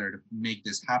together to make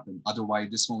this happen. Otherwise,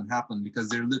 this won't happen because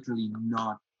there are literally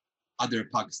not other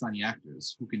Pakistani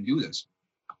actors who can do this.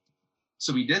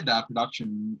 So we did that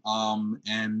production,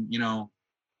 and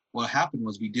what happened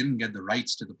was we didn't get the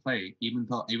rights to the play,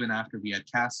 even after we had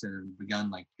cast it and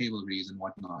begun like table reads and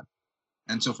whatnot.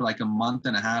 And so for like a month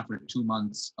and a half or 2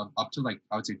 months, up to like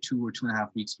I would say 2 or 2.5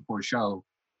 weeks before show,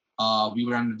 we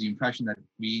were under the impression that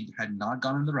we had not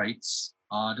gotten the rights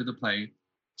to the play.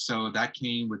 So that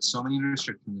came with so many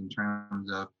restrictions in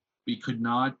terms of we could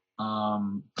not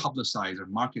publicize or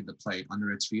market the play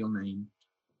under its real name.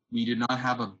 We did not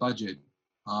have a budget.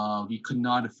 We could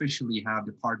not officially have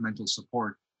departmental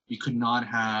support. We could not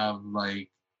have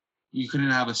you couldn't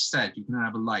have a set, you couldn't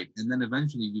have a light. And then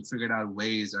eventually we figured out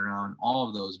ways around all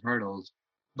of those hurdles.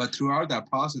 But throughout that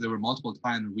process, there were multiple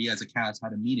times we as a cast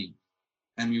had a meeting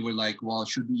and we were like, well,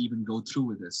 should we even go through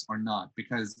with this or not?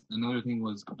 Because another thing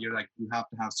was you have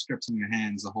to have scripts in your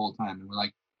hands the whole time. And we're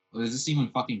like, well, is this even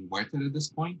fucking worth it at this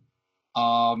point?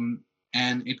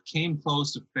 And it came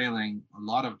close to failing a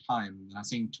lot of time. I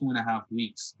think 2.5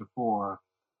 weeks before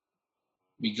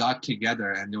we got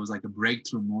together, and there was like a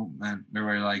breakthrough moment where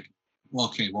we're like,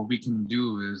 okay, what we can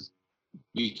do is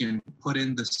we can put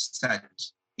in the set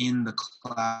in the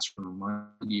classroom or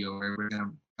video where we're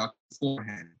going to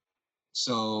beforehand.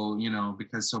 So,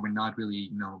 so we're not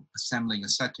really, assembling a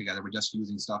set together. We're just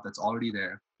using stuff that's already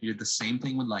there. We did the same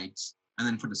thing with lights. And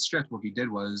then for the script, what we did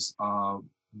was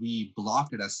we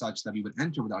blocked it as such that we would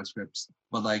enter with our scripts,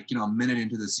 but a minute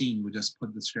into the scene, we would just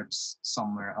put the scripts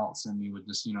somewhere else and we would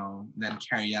just, then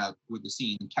carry out with the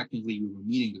scene. And technically we were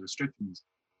meeting the restrictions.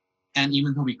 And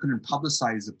even though we couldn't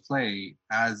publicize the play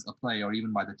as a play or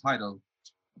even by the title,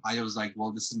 I was like,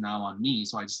 well, this is now on me.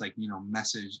 So I just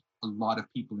messaged a lot of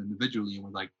people individually and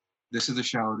was like, this is the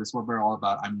show, this is what we're all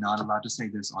about. I'm not allowed to say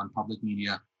this on public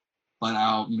media, but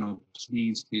I'll,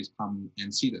 please come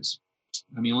and see this.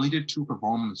 And we only did 2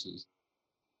 performances,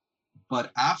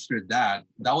 But after that,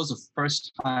 that was the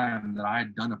first time that I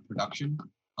had done a production.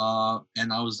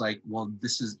 And I was like, well,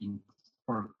 this is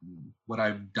important. What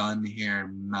I've done here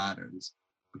matters.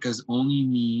 Because only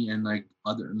me and like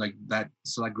other like that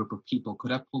select group of people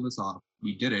could have pulled this off.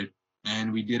 We did it.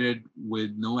 And we did it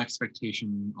with no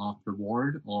expectation of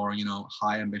reward or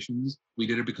high ambitions. We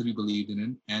did it because we believed in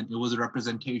it, and it was a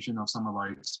representation of some of our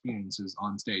experiences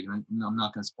on stage. And I'm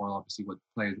not going to spoil obviously what the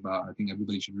play is about. I think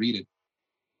everybody should read it.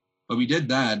 But we did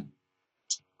that.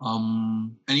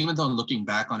 And even though looking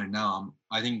back on it now,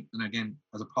 I think, and again,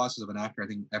 as a process of an actor, I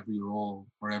think every role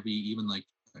or every even like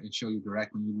show you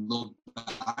direct, when you look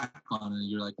back on it,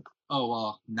 you're like, oh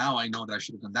well, now I know that I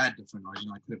should have done that different, or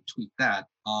I could have tweaked that.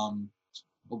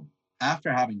 But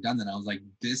after having done that, I was like,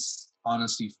 this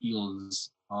honestly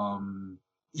feels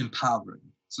empowering.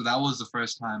 So that was the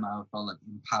first time I felt like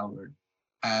empowered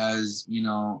as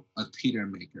a theater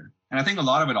maker. And I think a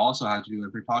lot of it also had to do,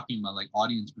 if we're talking about like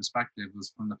audience perspective,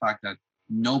 was from the fact that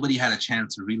nobody had a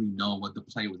chance to really know what the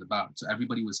play was about. So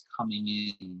everybody was coming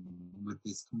in with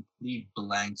this complete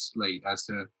blank slate as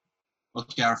to,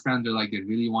 okay, our friends are like, they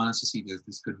really want us to see this.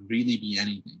 This could really be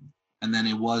anything. And then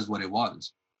it was what it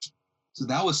was. So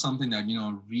that was something that,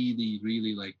 really,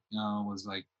 really like, was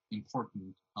like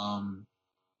important.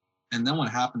 And then what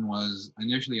happened was,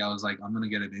 initially I was like, I'm going to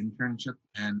get an internship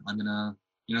and I'm going to,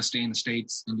 stay in the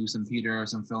States and do some theater or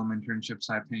some film internships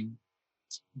type thing.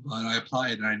 But I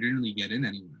applied and I didn't really get in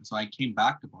anywhere. So I came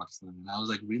back to Pakistan and I was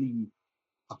like really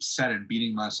upset and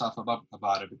beating myself up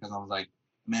about it, because I was like,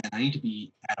 man, I need to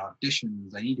be at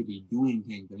auditions. I need to be doing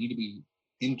things. I need to be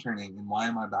interning. And why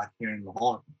am I back here in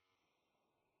Lahore?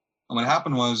 And what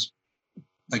happened was,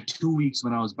 like 2 weeks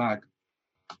when I was back,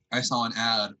 I saw an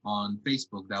ad on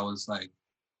Facebook that was like,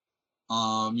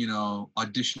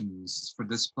 auditions for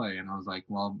this play. And I was like,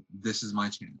 well, this is my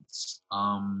chance.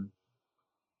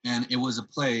 And it was a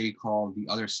play called The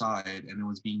Other Side, and it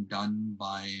was being done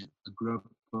by a group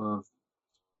of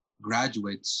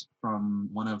graduates from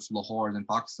one of Lahore and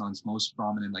Pakistan's most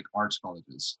prominent like arts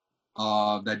colleges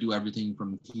that do everything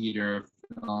from theater,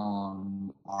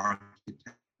 film,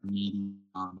 architecture, media,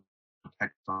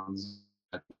 textiles.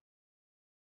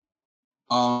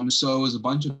 So it was a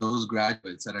bunch of those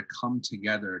graduates that had come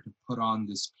together to put on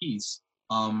this piece.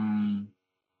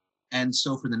 And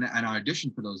so and I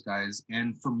auditioned for those guys.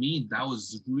 And for me, that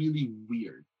was really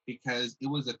weird, because it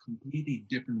was a completely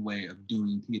different way of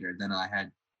doing theater than I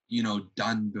had,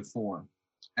 done before.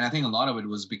 And I think a lot of it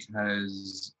was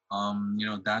because,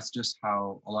 that's just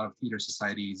how a lot of theater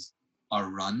societies are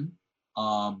run,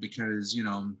 because,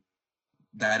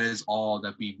 that is all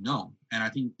that we know. And I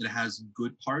think it has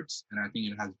good parts and I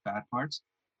think it has bad parts.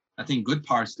 I think good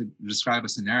parts, to describe a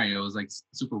scenario, is like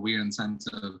super weird in the sense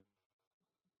of,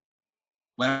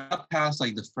 when I got past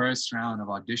like the first round of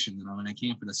auditions, and when I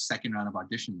came for the second round of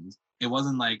auditions, it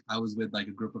wasn't like I was with like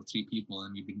a group of 3 people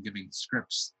and we've been giving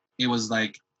scripts. It was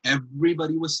like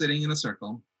everybody was sitting in a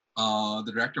circle.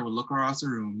 The director would look across the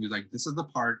room. He was like, this is the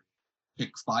part,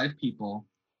 pick 5 people,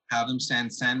 have them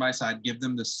stand by side, give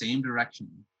them the same direction,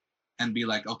 and be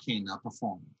like, okay, now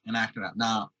perform and act it out.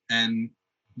 Now, and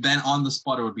then on the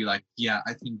spot, it would be like, yeah,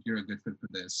 I think you're a good fit for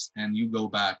this. And you go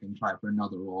back and try for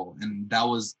another role. And that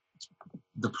was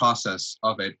the process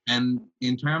of it. And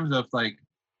in terms of like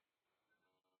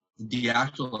the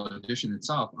actual audition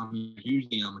itself, I mean,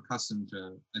 usually I'm accustomed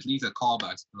to at least a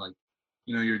callbacks, like,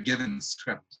 you're given a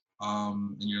script,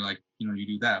 and you're like, you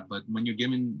do that. But when you're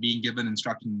being given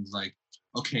instructions like,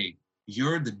 okay,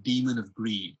 you're the demon of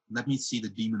greed. Let me see the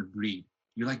demon of greed.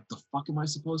 You're like, the fuck am I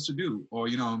supposed to do? Or,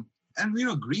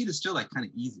 and greed is still like kind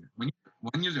of easier. When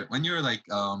you're like,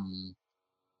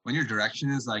 when your direction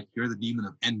is like, you're the demon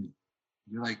of envy.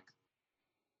 You're like,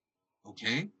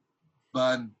 okay.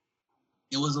 But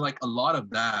it was like a lot of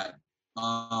that.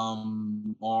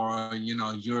 Or,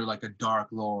 you're like a dark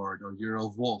lord, or you're a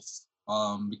wolf.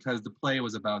 Because the play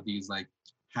was about these like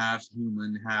half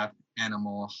human, half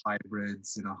animal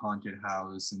hybrids in a haunted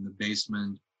house. In the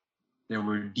basement, there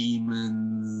were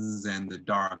demons and the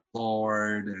dark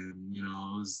lord, and it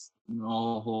was the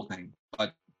whole thing.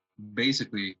 But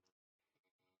basically,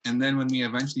 and then when we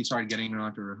eventually started getting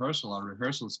around to rehearsal, our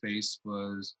rehearsal space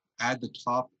was at the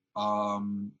top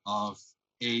of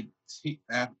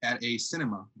at a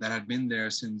cinema that had been there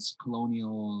since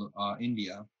colonial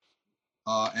India,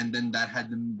 and then that had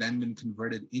been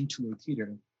converted into a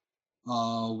theater,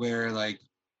 where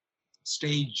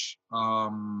stage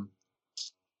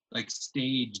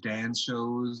stage dance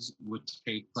shows would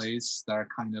take place that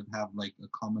kind of have like a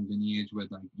common lineage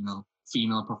with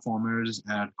female performers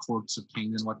at courts of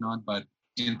kings and whatnot. But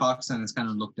in Pakistan, it's kind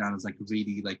of looked down as like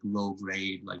really like low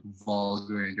grade, like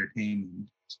vulgar entertainment.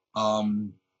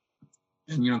 Um,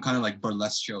 and kind of like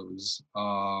burlesque shows,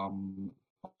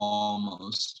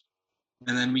 almost.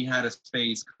 And then we had a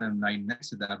space kind of right next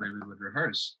to that where we would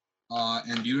rehearse.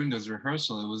 And during those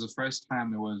rehearsal, it was the first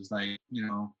time it was like,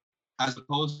 as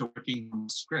opposed to working from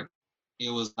script, it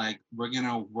was like we're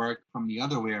gonna work from the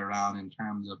other way around in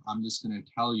terms of I'm just gonna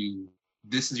tell you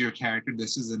this is your character,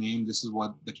 this is the name, this is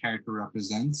what the character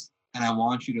represents, and I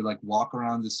want you to like walk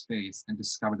around the space and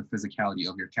discover the physicality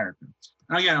of your character.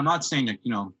 And again, I'm not saying that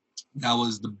that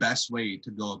was the best way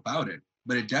to go about it,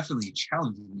 but it definitely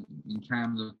challenged me in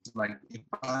terms of like if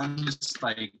I'm just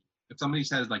like if somebody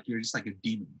says like you're just like a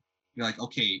demon, you're like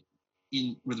okay,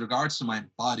 in with regards to my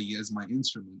body as my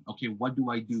instrument, okay, what do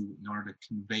I do in order to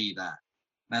convey that?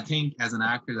 And I think as an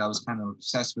actor, I was kind of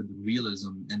obsessed with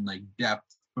realism and like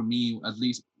depth. For me, at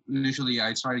least initially,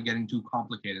 I started getting too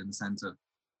complicated in the sense of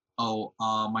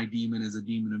my demon is a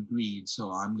demon of greed,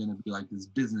 so I'm gonna be like this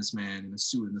businessman in a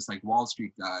suit and this like Wall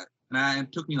Street guy. And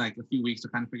it took me like a few weeks to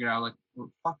kind of figure out like,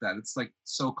 well, fuck that. It's like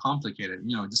so complicated,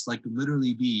 just like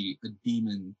literally be a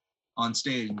demon on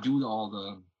stage and do all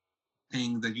the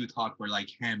things that you thought were like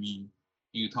hammy,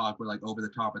 you thought were like over the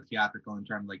top or theatrical in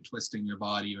terms of like twisting your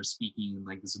body or speaking in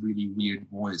like this really weird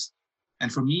voice.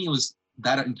 And for me, it was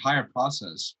that entire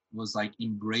process was like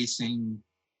embracing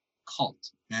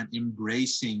cult and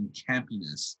embracing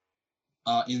campiness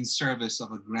in service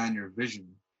of a grander vision.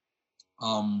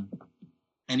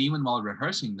 And even while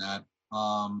rehearsing that,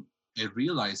 I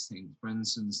realized things. For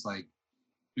instance, like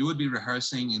we would be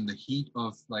rehearsing in the heat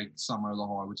of like summer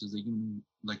Lahore, which is even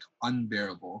like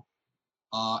unbearable.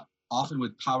 Uh, Often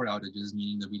with power outages,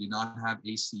 meaning that we did not have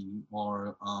AC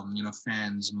or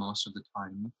fans most of the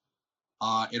time.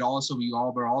 We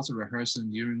all were also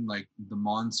rehearsing during like the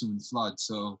monsoon flood,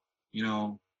 so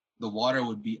the water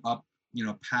would be up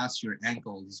past your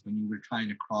ankles when you were trying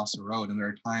to cross the road, and there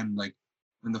are times like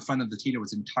when the front of the theater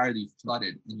was entirely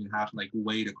flooded and you have to like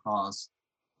wade across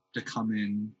to come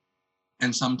in,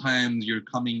 and sometimes you're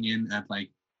coming in at like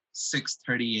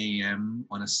 6:30 a.m.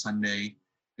 on a Sunday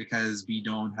because we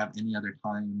don't have any other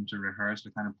time to rehearse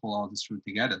to kind of pull all this truth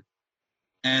together.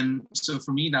 And so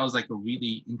for me, that was like a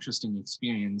really interesting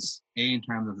experience, in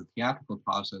terms of the theatrical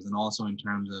process and also in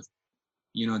terms of,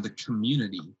 the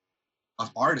community of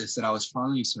artists that I was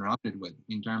finally surrounded with,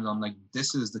 in terms of I'm like,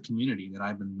 this is the community that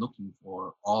I've been looking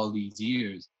for all these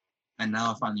years. And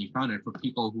now I finally found it for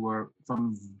people who are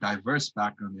from diverse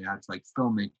backgrounds. They had like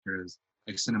filmmakers,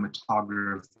 like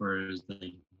cinematographers,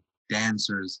 like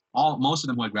dancers, most of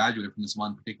them who had graduated from this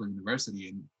one particular university.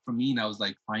 And for me, that was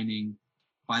like finding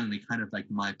finally kind of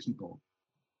like my people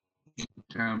in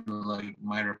terms of like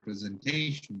my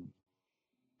representation.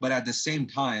 But at the same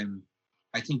time,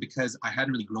 I think because I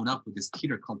hadn't really grown up with this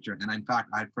theater culture, and in fact,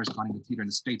 I had first gone into theater in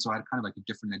the States, so I had kind of like a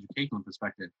different educational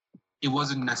perspective. It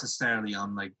wasn't necessarily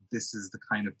on like, this is the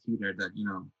kind of theater that,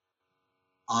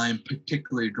 I'm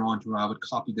particularly drawn to. I would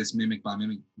copy this mimic by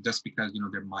mimic just because,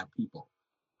 they're my people,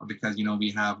 or because,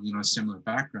 we have, similar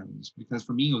backgrounds. Because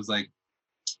for me, it was like,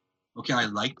 okay, I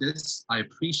like this, I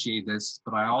appreciate this,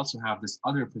 but I also have this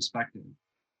other perspective.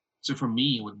 So for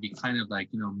me, it would be kind of like,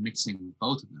 mixing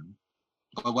both of them.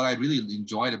 But what I really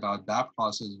enjoyed about that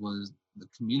process was the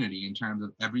community, in terms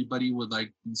of everybody would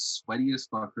like be sweaty as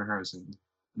fuck rehearsing.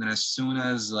 And then as soon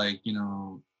as like,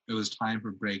 it was time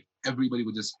for break, everybody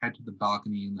would just head to the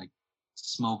balcony and like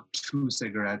smoke 2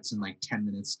 cigarettes in like 10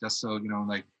 minutes, just so,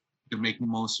 like to make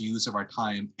most use of our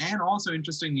time. And also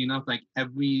interestingly enough, like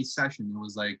every session, it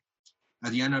was like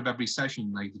at the end of every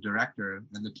session, like the director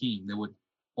and the team, they would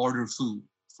order food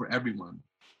for everyone,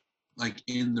 like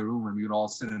in the room, and we would all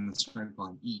sit in a circle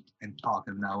and eat and talk,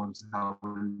 and that was how we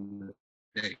would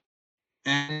day.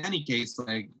 And in any case,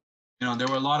 like, there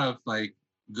were a lot of like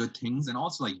good things and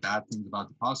also like bad things about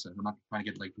the process. I'm not trying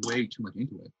to get like way too much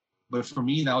into it. But for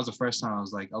me, that was the first time I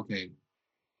was like, okay,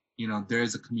 there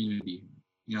is a community.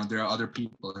 There are other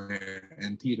people here,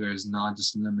 and theater is not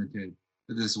just limited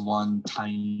to this one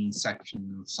tiny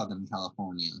section of Southern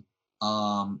California,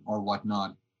 or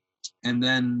whatnot. And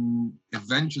then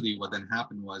eventually what then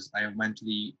happened was I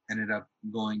eventually ended up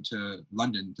going to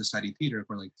London to study theater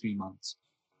for like 3 months.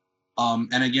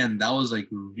 And again, that was like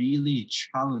really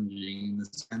challenging in the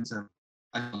sense of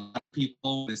a lot of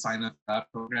people they sign up for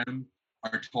that program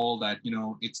are told that,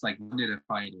 it's like Monday to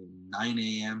Friday, 9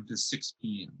 a.m. to 6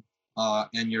 p.m.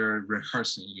 And you're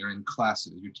rehearsing, you're in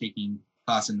classes, you're taking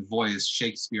class in voice,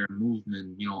 Shakespeare,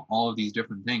 movement, all of these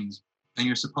different things, and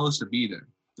you're supposed to be there.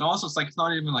 And also, it's like it's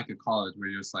not even like a college where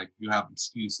you're just like you have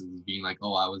excuses, being like,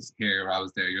 oh, I was here or I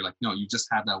was there. You're like, no, you just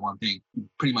have that one thing. You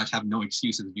pretty much have no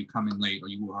excuses if you come in late or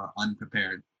you are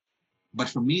unprepared. But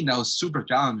for me, that was super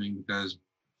challenging because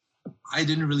I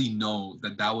didn't really know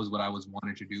that that was what I was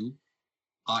wanting to do.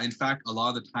 In fact, a lot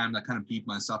of the time, I kind of beat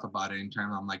myself about it in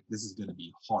terms of I'm like, this is going to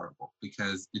be horrible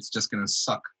because it's just going to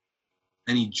suck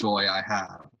any joy I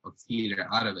have of theater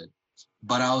out of it.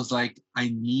 But I was like, I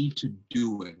need to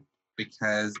do it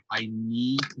because I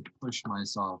need to push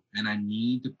myself and I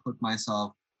need to put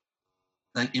myself,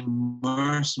 like,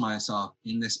 immerse myself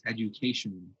in this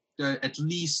education to at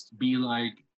least be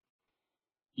like,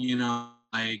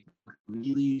 like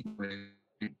really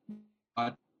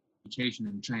got education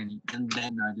and training. And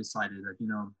then I decided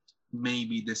that,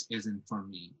 maybe this isn't for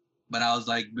me. But I was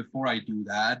like, before I do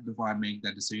that, before I make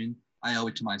that decision, I owe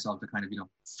it to myself to kind of,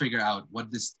 figure out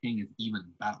what this thing is even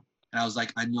about. And I was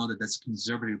like, I know that this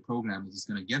conservative program is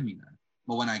going to get me there.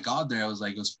 But when I got there, I was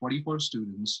like, it was 44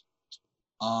 students,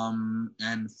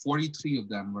 and 43 of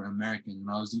them were American, and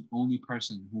I was the only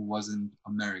person who wasn't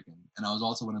American, and I was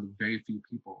also one of the very few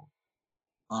people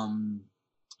um,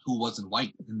 who wasn't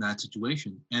white in that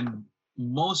situation. And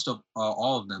most of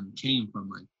all of them came from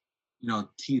like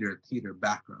theater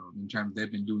background in terms they've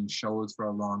been doing shows for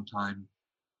a long time,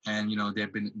 and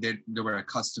they were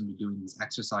accustomed to doing these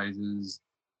exercises.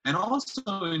 And also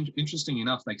interesting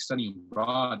enough, like studying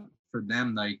abroad for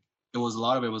them, like it was a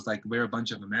lot of it was like we're a bunch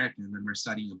of Americans and we're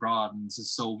studying abroad, and this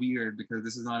is so weird because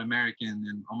this is not American,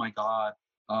 and oh my god,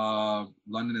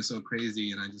 London is so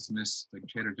crazy, and I just miss like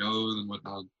Trader Joe's and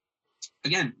whatnot.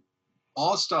 Again,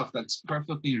 all stuff that's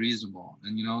perfectly reasonable,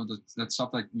 and that stuff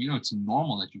like it's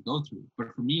normal that you go through.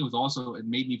 But for me, it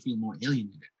made me feel more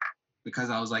alienated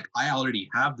because I was like, I already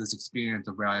have this experience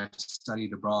of where I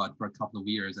studied abroad for a couple of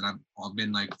years, and I've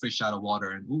been like fish out of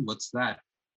water, and ooh, what's that?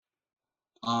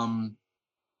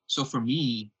 So for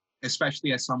me,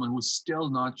 especially as someone who's still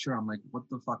not sure, I'm like, what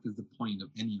the fuck is the point of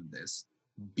any of this?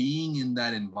 Being in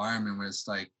that environment where it's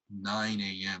like 9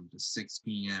 a.m. to 6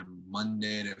 p.m.,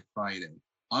 Monday to Friday.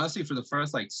 Honestly, for the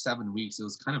first like 7 weeks, it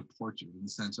was kind of torture in the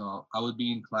sense of I would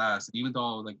be in class, even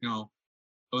though like, it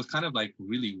was kind of like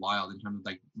really wild in terms of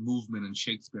like movement and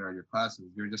Shakespeare at your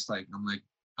classes. You're just like,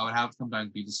 I would have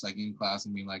sometimes be just like in class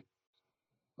and be like,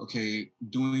 okay,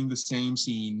 doing the same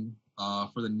scene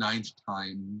for the 9th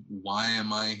time. Why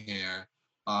am I here?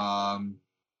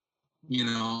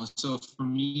 So for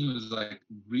me, it was like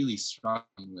really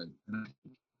struggling with. And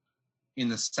in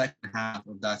the second half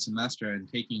of that semester and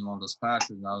taking all those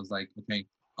classes, I was like, okay,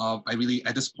 I really,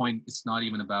 at this point, it's not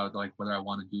even about like whether I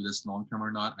want to do this long term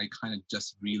or not. I kind of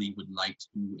just really would like to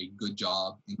do a good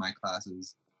job in my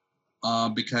classes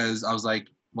because I was like,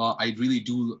 well, I really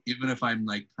do, even if I'm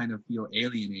like kind of feel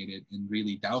alienated and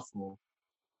really doubtful,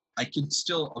 I can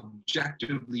still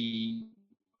objectively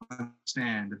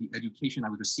understand that the education I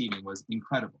was receiving was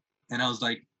incredible. And I was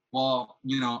like, well,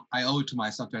 I owe it to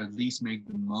myself to at least make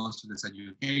the most of this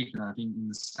education. I think in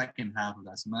the second half of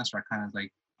that semester,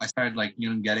 I started like,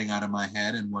 getting out of my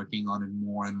head and working on it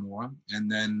more and more.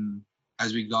 And then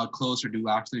as we got closer to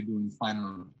actually doing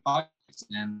final projects,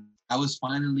 and I was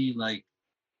finally like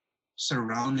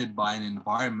surrounded by an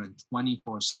environment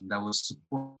 24/7 that was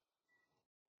supportive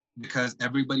because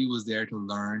everybody was there to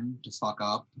learn, to fuck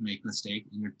up, to make mistakes,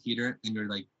 and your theater and your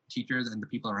like teachers and the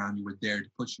people around you were there to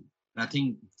push you. And I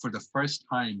think for the first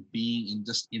time being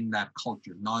in that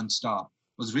culture nonstop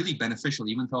was really beneficial,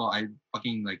 even though I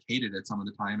fucking like hated it some of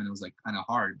the time and it was like kind of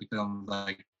hard because I was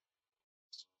like,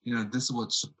 this is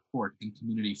what support and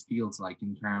community feels like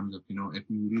in terms of, if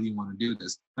you really want to do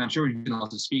this. And I'm sure you can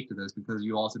also speak to this because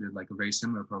you also did like a very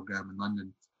similar program in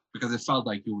London because it felt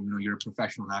like you're a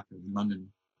professional actor in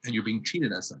London and you're being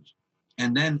treated as such.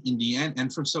 And then in the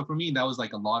end, for me, that was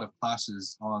like a lot of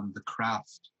classes on the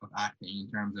craft of acting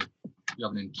in terms of you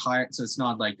have an entire, so it's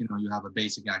not like, you have a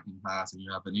basic acting class and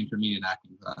you have an intermediate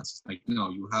acting class. It's like,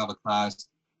 you have a class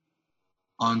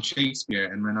on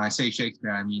Shakespeare. And when I say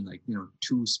Shakespeare, I mean like,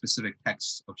 2 specific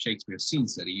texts of Shakespeare scene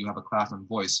study. You have a class on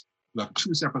voice. You have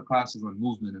 2 separate classes on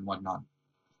movement and whatnot.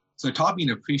 So it taught me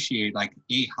to appreciate like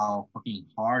how fucking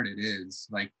hard it is,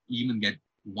 like even get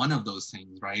one of those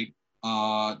things right.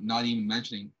 Not even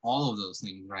mentioning all of those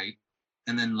things right.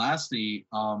 And then lastly,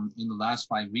 in the last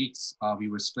 5 weeks, we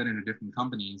were split into different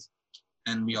companies,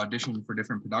 and we auditioned for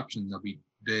different productions that we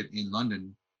did in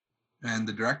London. And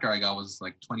the director I got was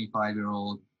like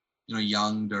 25-year-old,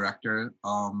 young director,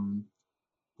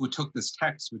 who took this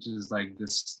text, which is like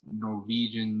this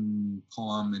Norwegian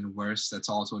poem in verse that's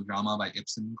also a drama by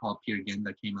Ibsen called Peer Gynt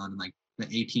that came out in like the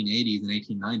 1880s and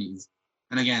 1890s.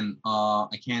 And again,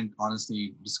 I can't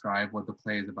honestly describe what the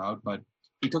play is about, but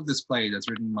he took this play that's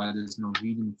written by this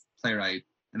Norwegian playwright,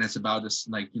 and it's about this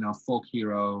like, folk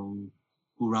hero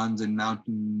who runs in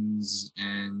mountains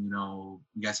and,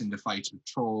 gets into fights with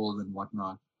trolls and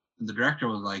whatnot. And the director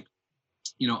was like,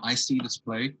 I see this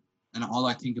play and all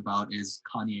I think about is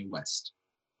Kanye West.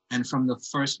 And from the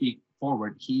first week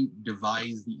forward, he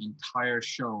devised the entire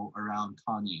show around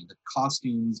Kanye. The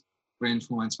costumes were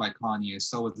influenced by Kanye.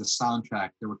 So was the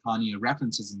soundtrack. There were Kanye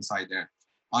references inside there.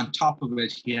 On top of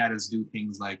which, he had us do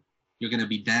things like, you're going to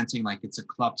be dancing like it's a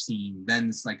club scene. Then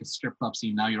it's like a strip club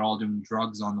scene. Now you're all doing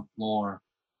drugs on the floor.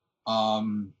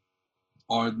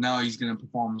 Or now he's going to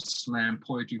perform slam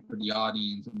poetry for the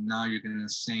audience. And now you're going to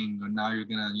sing. Or now you're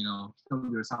going to,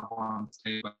 kill yourself on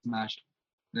stage by smashing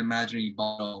an imaginary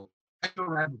bottle. I go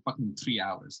around for fucking 3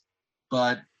 hours.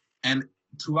 And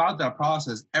throughout that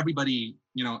process, everybody,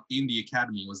 in the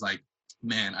academy was like,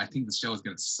 man, I think the show is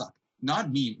going to suck.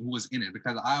 Not me who was in it,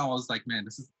 because I was like, man,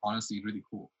 this is honestly really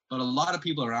cool. But a lot of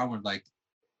people around were like,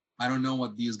 I don't know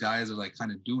what these guys are like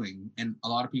kind of doing. And a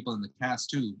lot of people in the cast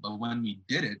too. But when we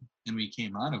did it and we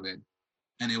came out of it,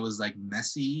 and it was like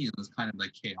messy, it was kind of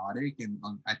like chaotic and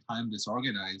at times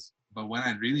disorganized. But when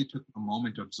I really took a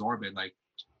moment to absorb it, like,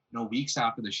 weeks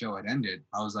after the show had ended,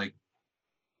 I was like,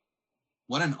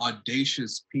 what an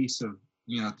audacious piece of,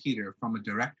 theater from a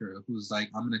director who's like,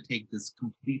 I'm going to take this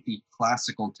completely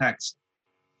classical text,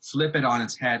 flip it on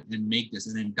its head and make this.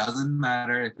 And it doesn't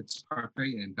matter if it's perfect,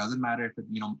 and it doesn't matter if it,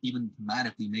 even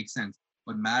thematically makes sense.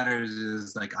 What matters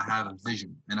is like, I have a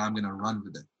vision and I'm going to run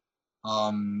with it.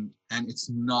 And it's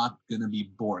not going to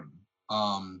be boring.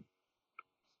 And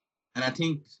I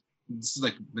think this has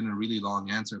like been a really long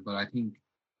answer, but I think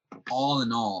all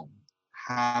in all,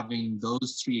 having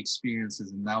those 3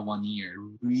 experiences in that 1 year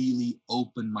really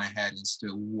opened my head as to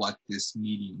what this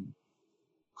medium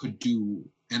could do,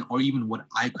 and or even what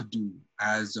I could do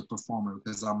as a performer,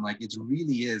 because I'm like, it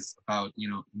really is about,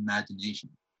 imagination.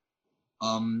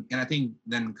 And I think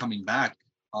then coming back,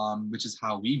 which is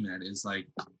how we met, is like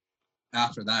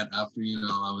after that, I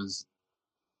was,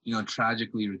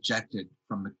 tragically rejected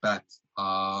from Macbeth.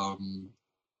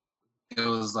 It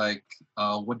was like,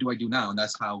 what do I do now? And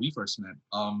that's how we first met.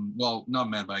 Well, not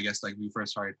met, but I guess like we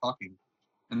first started talking.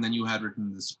 And then you had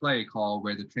written this play called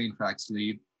Where the Train Tracks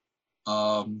Lead,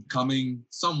 coming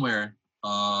somewhere.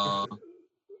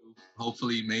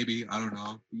 Hopefully, maybe, I don't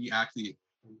know. We actually,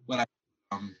 but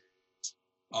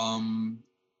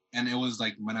and it was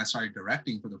like when I started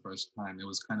directing for the first time, it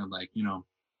was kind of like,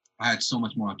 I had so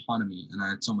much more autonomy and I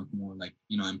had so much more like,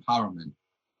 empowerment.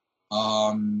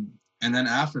 And then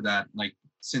after that, like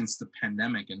since the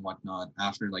pandemic and whatnot,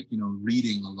 after like,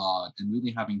 reading a lot and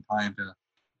really having time to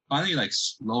finally like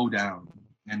slow down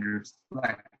and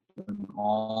reflect on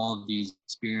all these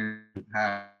experiences I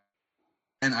had.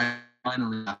 And I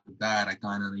finally, after that, I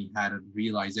finally had a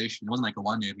realization. It wasn't like a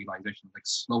one-day realization, like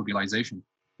slow realization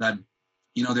that,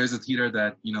 there's a theater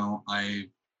that, I've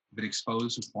been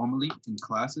exposed to formally in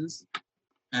classes.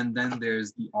 And then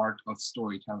there's the art of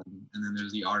storytelling. And then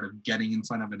there's the art of getting in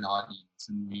front of an audience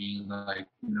and being like,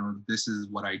 this is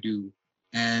what I do.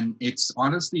 And it's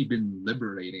honestly been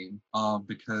liberating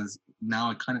because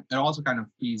now it also kind of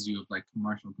frees you of like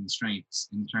commercial constraints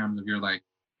in terms of you're like,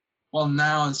 well,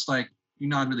 now it's like, you're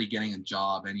not really getting a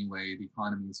job anyway. The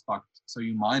economy is fucked. So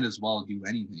you might as well do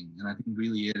anything. And I think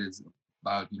really it is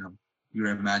about, your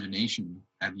imagination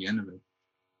at the end of it.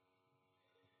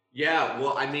 Yeah,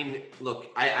 well, I mean,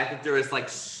 look, I think there is like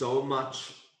so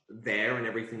much there in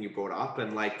everything you brought up,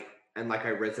 and like I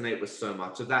resonate with so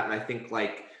much of that. And I think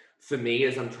like for me,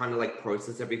 as I'm trying to like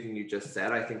process everything you just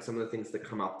said, I think some of the things that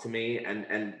come up to me,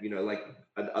 and like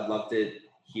I'd love to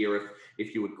hear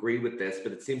if you agree with this,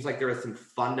 but it seems like there are some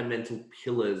fundamental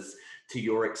pillars to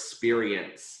your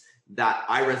experience that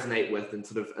I resonate with and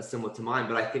sort of are similar to mine,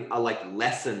 but I think are like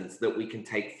lessons that we can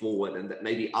take forward and that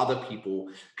maybe other people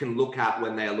can look at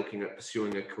when they are looking at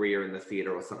pursuing a career in the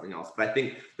theater or something else. But I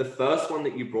think the first one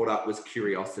that you brought up was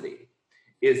curiosity,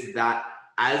 is that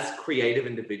as creative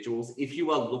individuals, if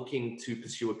you are looking to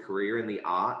pursue a career in the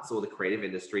arts or the creative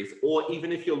industries, or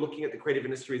even if you're looking at the creative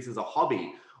industries as a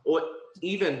hobby, or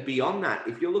even beyond that,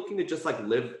 if you're looking to just like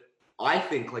live, I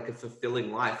think like a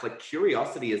fulfilling life, like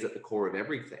curiosity is at the core of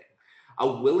everything. A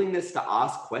willingness to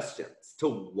ask questions,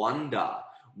 to wonder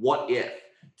what if,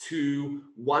 to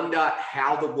wonder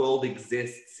how the world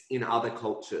exists in other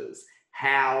cultures,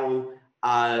 how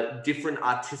different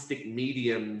artistic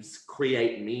mediums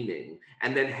create meaning,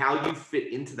 and then how you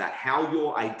fit into that, how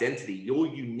your identity, your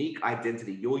unique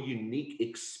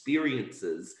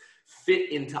experiences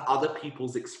fit into other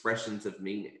people's expressions of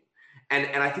meaning.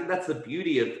 And I think that's the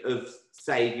beauty of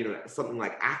say, something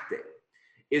like acting,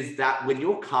 is that when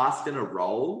you're cast in a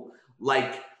role,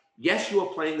 like, yes, you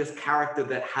are playing this character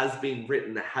that has been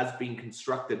written, that has been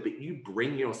constructed, but you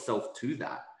bring yourself to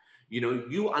that. You know,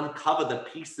 you uncover the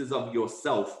pieces of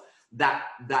yourself that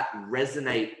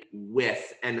resonate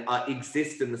with and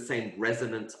exist in the same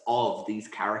resonance of these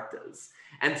characters.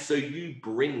 And so you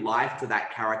bring life to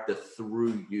that character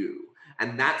through you.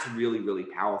 And that's really, really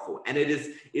powerful. And it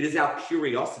is our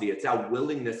curiosity, it's our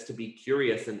willingness to be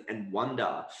curious and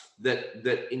wonder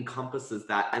that encompasses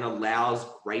that and allows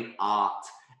great art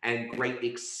and great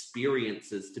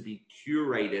experiences to be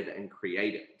curated and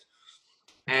created.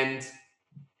 And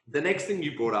the next thing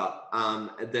you brought up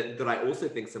that I also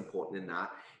think is important in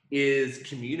that is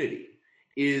community,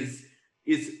 is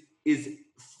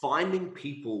finding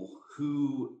people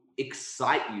who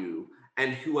excite you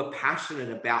and who are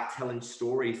passionate about telling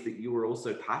stories that you are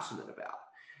also passionate about.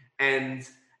 And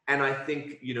I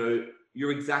think, you know,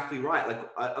 you're exactly right. Like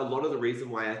a lot of the reason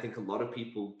why I think a lot of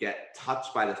people get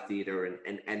touched by the theater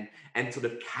and sort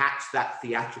of catch that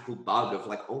theatrical bug of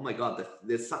like, oh my God,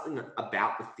 there's something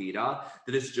about the theater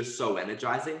that is just so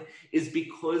energizing, is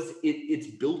because it's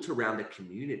built around a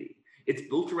community. It's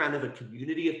built around a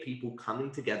community of people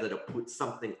coming together to put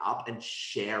something up and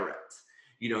share it.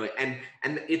 You know, and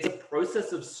it's a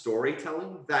process of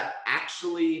storytelling that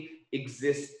actually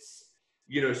exists,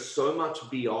 you know, so much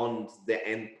beyond the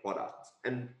end product.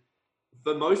 And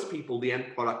for most people, the end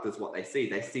product is what they see.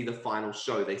 They see the final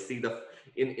show. They see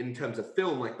in terms of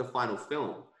film, like the final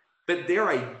film. But there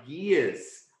are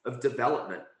years of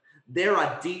development. There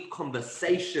are deep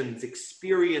conversations,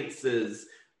 experiences,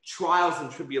 trials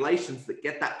and tribulations that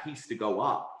get that piece to go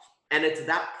up. And it's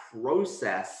that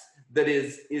process that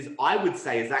is I would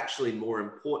say is actually more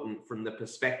important from the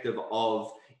perspective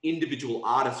of individual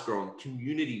artists growing,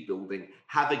 community building,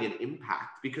 having an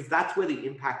impact, because that's where the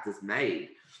impact is made.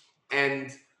 And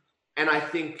I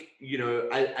think, you know,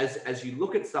 as you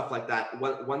look at stuff like that,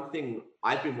 one thing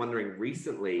I've been wondering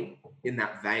recently in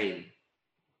that vein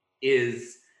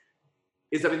is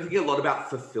I've been thinking a lot about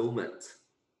fulfillment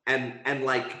and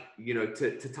like, you know,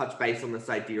 to touch base on this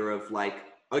idea of like,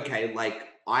 okay, like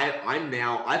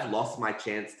I've lost my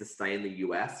chance to stay in the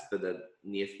US for the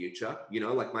near future, you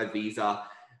know, like my visa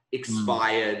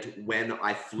expired when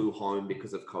I flew home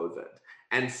because of COVID.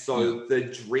 And so the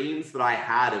dreams that I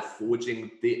had of forging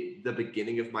the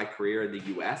beginning of my career in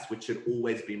the US, which should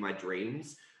always be my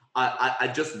dreams,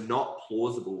 are just not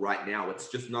plausible right now. It's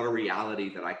just not a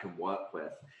reality that I can work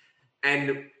with.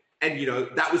 And you know,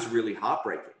 that was really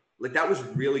heartbreaking. Like that was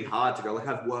really hard to go, like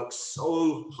I've worked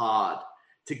so hard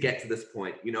to get to this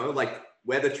point, you know, like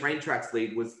Where the Train Tracks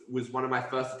Lead was one of my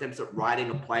first attempts at writing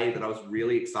a play that I was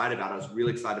really excited about. I was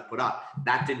really excited to put up.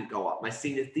 That didn't go up. My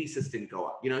senior thesis didn't go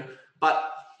up, you know,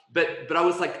 but I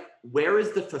was like, where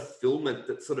is the fulfillment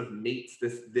that sort of meets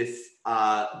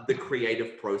the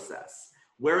creative process?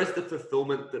 Where is the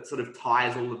fulfillment that sort of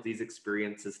ties all of these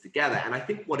experiences together? And I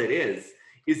think what it is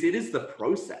the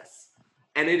process,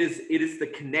 and it is the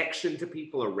connection to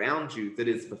people around you that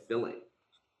is fulfilling.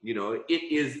 You know, it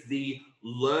is the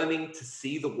learning to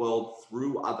see the world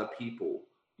through other people,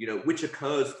 you know, which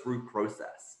occurs through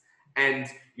process. And,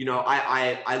 you know,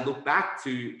 I look back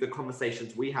to the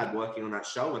conversations we had working on that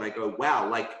show and I go, wow,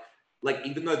 like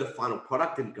even though the final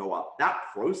product didn't go up, that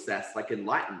process like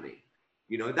enlightened me.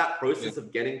 You know, that process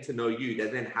of getting to know you, to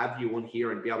then have you on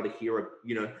here and be able to hear,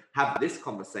 you know, have this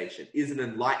conversation is an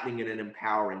enlightening and an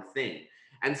empowering thing.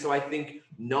 And so I think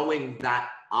knowing that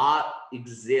art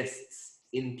exists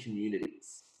in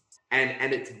communities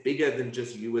and it's bigger than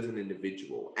just you as an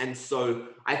individual. And so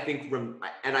I think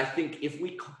if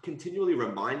we continually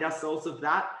remind ourselves of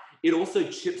that, it also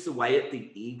chips away at the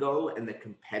ego and the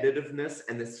competitiveness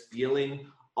and this feeling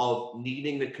of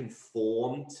needing to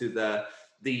conform to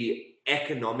the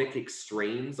economic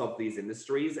extremes of these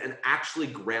industries, and actually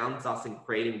grounds us in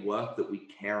creating work that we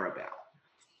care about.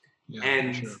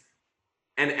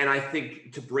 And I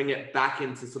think to bring it back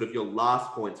into sort of your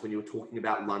last points, when you were talking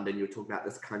about London, you were talking about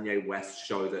this Kanye West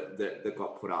show that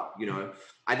got put up, you know,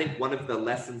 I think one of the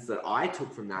lessons that I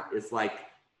took from that is like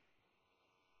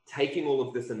taking all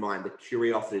of this in mind, the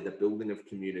curiosity, the building of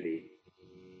community.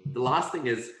 The last thing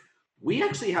is we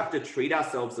actually have to treat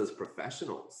ourselves as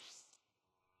professionals.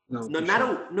 No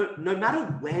matter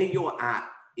where you're at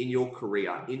in your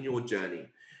career, in your journey,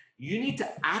 you need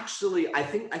to actually, I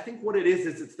think what it is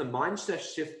it's the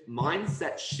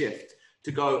mindset shift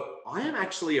to go, I am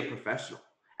actually a professional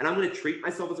and I'm going to treat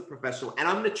myself as a professional and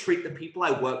I'm going to treat the people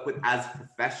I work with as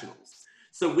professionals.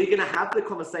 So we're going to have the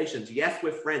conversations. Yes,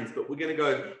 we're friends, but we're going to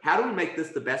go, how do we make this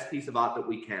the best piece of art that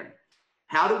we can?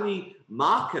 How do we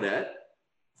market it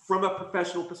from a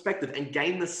professional perspective and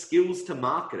gain the skills to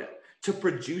market it, to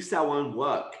produce our own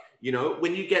work. You know,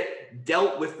 when you get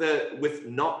dealt with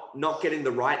not getting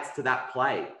the rights to that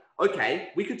play, okay,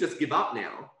 we could just give up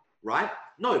now, right?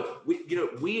 No,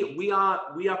 we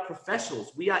are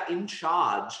professionals. We are in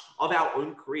charge of our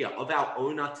own career, of our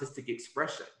own artistic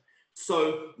expression.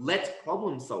 So let's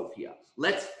problem solve here.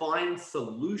 Let's find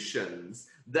solutions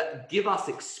that give us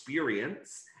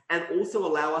experience and also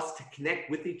allow us to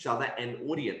connect with each other and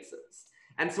audiences.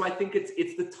 And so I think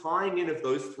it's the tying in of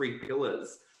those three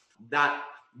pillars that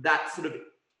sort of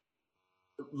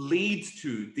leads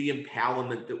to the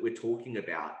empowerment that we're talking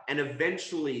about, and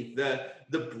eventually the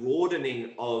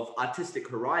broadening of artistic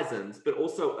horizons, but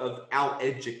also of our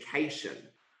education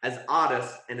as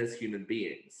artists and as human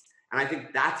beings. And I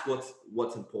think that's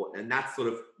what's important, and that's sort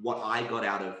of what I got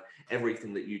out of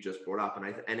everything that you just brought up.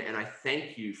 And I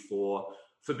thank you for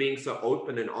being so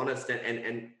open and honest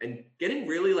and getting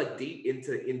really like deep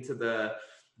into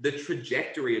the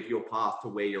trajectory of your path to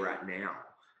where you're at now.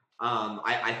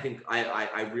 I think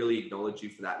I really acknowledge you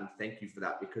for that and thank you for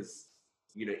that, because,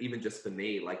 you know, even just for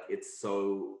me, like it's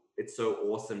so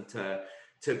awesome to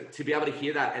be able to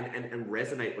hear that and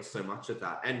resonate with so much of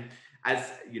that. And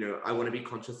as you know, I want to be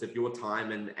conscious of your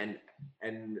time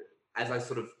and as I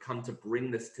sort of come to bring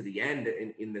this to the end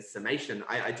in this summation,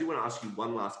 I do want to ask you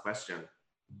one last question.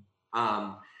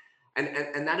 And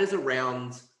that is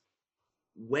around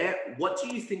what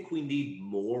do you think we need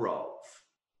more of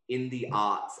in the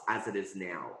arts as it is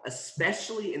now,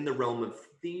 especially in the realm of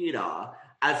theatre,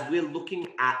 as we're looking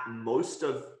at most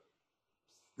of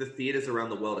the theatres around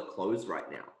the world are closed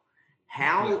right now?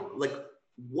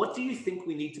 What do you think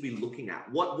we need to be looking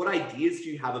at? What ideas do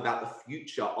you have about the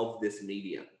future of this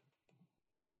medium?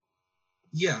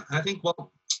 Yeah, I think,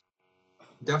 well,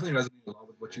 definitely resonates a lot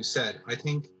with what you said. I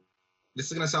think this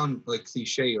is going to sound like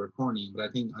cliche or corny, but I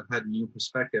think I've had a new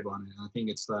perspective on it. And I think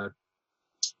it's that,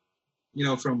 you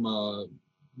know, from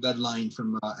that line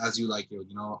from As You Like It,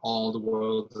 you know, all the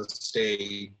world's a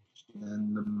stage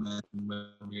and the men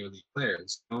were merely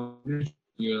players.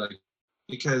 You're like,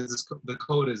 because the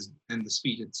code is, and the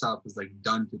speech itself is like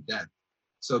done to death.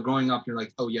 So growing up, you're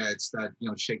like, oh yeah, it's that, you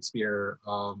know, Shakespeare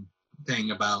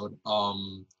thing about,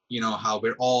 you know, how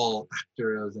we're all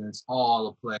actors and it's all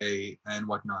a play and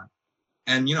whatnot.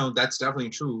 And, you know, that's definitely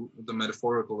true, the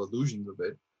metaphorical allusions of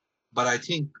it. But I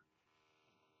think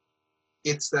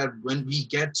it's that when we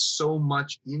get so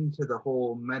much into the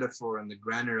whole metaphor and the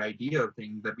grander idea of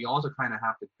things, that we also kind of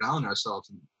have to ground ourselves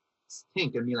and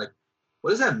think and be like,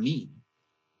 what does that mean?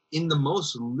 In the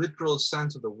most literal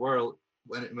sense of the word,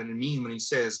 when he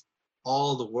says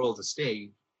all the world's a stage,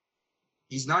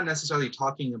 he's not necessarily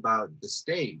talking about the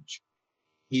stage.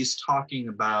 He's talking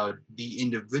about the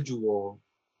individual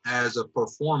as a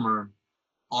performer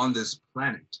on this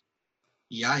planet.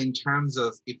 Yeah, in terms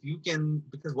of if you can,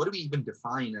 because what do we even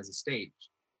define as a stage?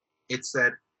 It's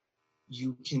that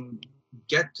you can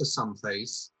get to some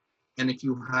place, and if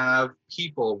you have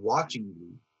people watching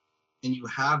you, and you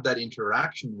have that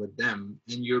interaction with them,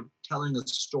 and you're telling a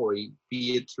story,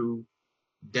 be it through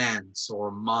dance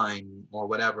or mime or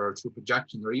whatever, through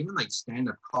projection or even like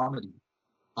stand-up comedy,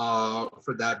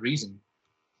 for that reason,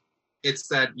 it's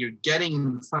that you're getting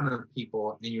in front of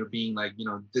people and you're being like, you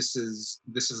know, this is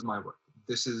my work.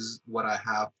 This is what I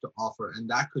have to offer. And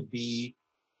that could be,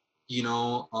 you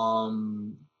know,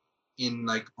 in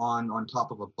like on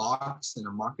top of a box in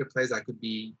a marketplace. That could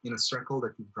be in a circle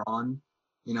that you've drawn,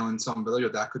 you know, in some village, or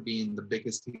that could be in the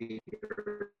biggest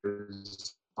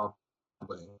theaters of the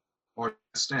way or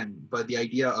extent. But the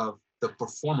idea of the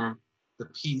performer, the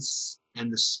piece,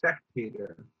 and the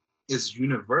spectator is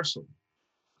universal.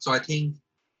 So I think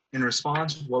in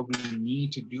response, what we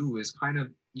need to do is kind of,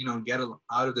 you know, get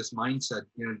out of this mindset,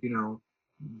 you know,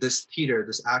 this theater,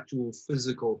 this actual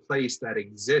physical place that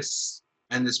exists,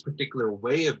 and this particular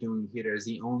way of doing theater is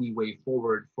the only way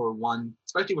forward for one,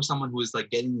 especially for someone who is like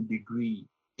getting a degree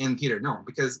in theater. No,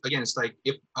 because again, it's like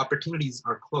if opportunities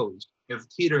are closed, if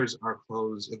theaters are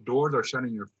closed, if doors are shut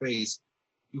in your face,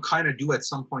 you kind of do at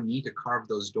some point need to carve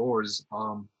those doors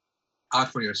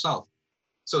out for yourself.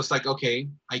 So it's like, okay,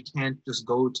 I can't just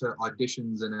go to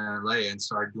auditions in LA and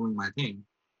start doing my thing.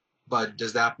 But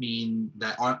does that mean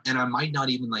that, and I might not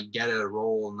even like get a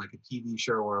role in like a TV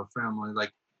show or a film or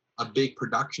like a big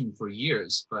production for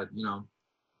years, but you know,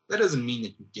 that doesn't mean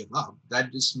that you give up.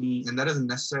 That just means, and that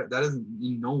doesn't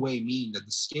in no way mean that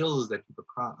the skills that you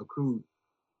accrue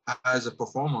as a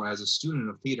performer, as a student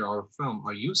of theater or film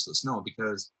are useless. No,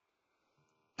 because,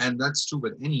 and that's true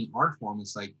with any art form,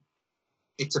 it's like,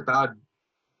 it's about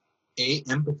A,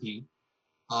 empathy,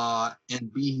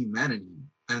 and B, humanity.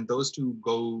 And those two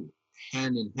go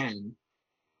hand in hand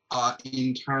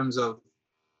in terms of,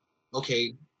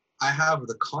 okay, I have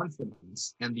the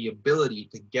confidence and the ability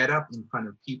to get up in front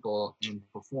of people and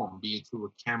perform, be it through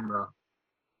a camera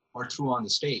or through on the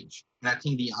stage. And I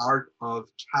think the art of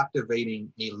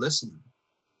captivating a listener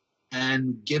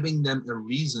and giving them a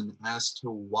reason as to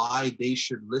why they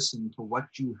should listen to what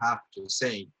you have to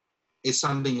say is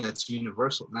something that's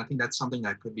universal. And I think that's something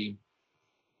that could be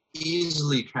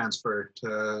easily transferred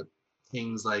to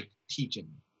things like teaching,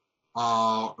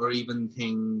 or even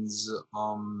things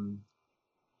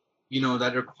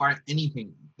that require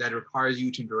anything that requires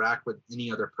you to interact with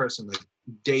any other person, like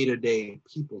day-to-day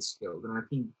people skills. And I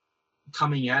think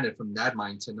coming at it from that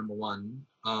mindset, number one,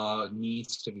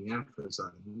 needs to be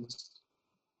emphasized.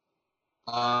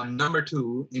 Number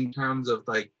two, in terms of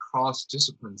like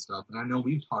cross-discipline stuff, and I know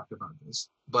we've talked about this,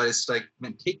 but it's like,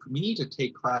 man, we need to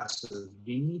take classes.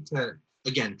 We need to,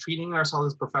 again, treating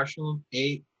ourselves as professional,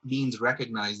 means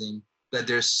recognizing that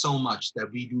there's so much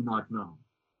that we do not know.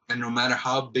 And no matter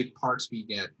how big parts we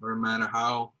get, or no matter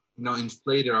how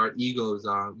inflated our egos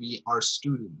are, we are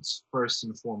students first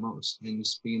and foremost. And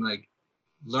just being like,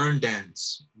 learn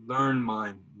dance, learn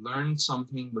mime, learn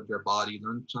something with your body,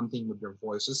 learn something with your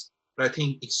voices. But I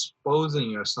think exposing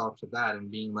yourself to that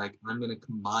and being like, I'm going to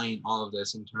combine all of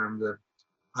this in terms of,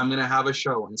 I'm going to have a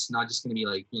show, and it's not just going to be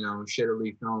like,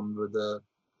 shittily filmed with the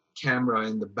camera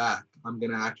in the back. I'm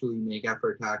going to actually make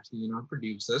effort to actually,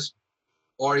 produce this.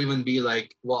 Or even be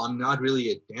like, well, I'm not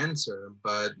really a dancer,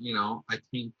 but, I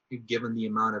think given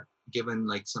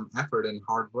like some effort and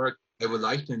hard work, I would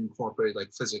like to incorporate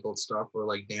like physical stuff or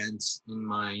like dance in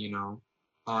my,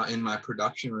 in my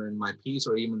production or in my piece,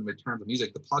 or even in terms of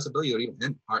music. The possibilities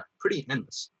are pretty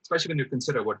endless, especially when you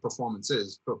consider what performance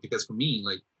is. Because for me,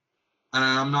 like, and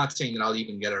I'm not saying that I'll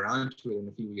even get around to it in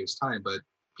a few years' time, but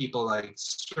people like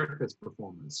circus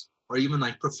performers, or even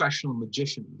like professional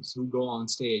magicians who go on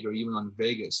stage or even on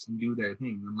Vegas and do their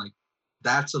thing. I'm like,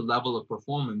 that's a level of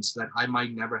performance that I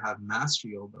might never have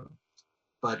mastery over.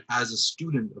 But as a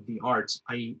student of the arts,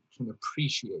 I can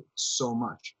appreciate so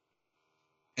much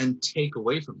and take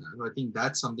away from that. So I think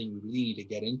that's something we really need to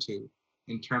get into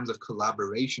in terms of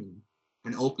collaboration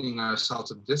and opening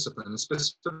ourselves to discipline,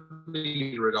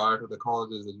 specifically in regard to the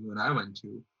colleges that you and I went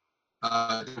to.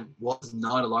 There was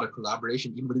not a lot of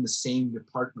collaboration, even within the same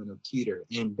department of theater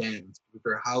and dance.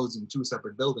 We're housed in two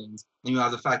separate buildings, and you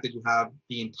have the fact that you have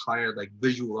the entire like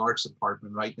visual arts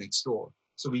department right next door.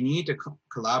 So we need to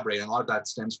collaborate, and a lot of that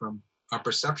stems from our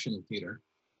perception of theater.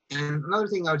 And another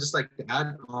thing I would just like to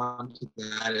add on to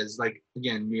that is, like,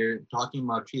 again, we're talking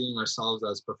about treating ourselves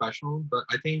as professional, but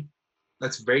I think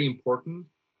that's very important.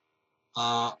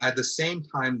 At the same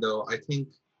time, though, I think,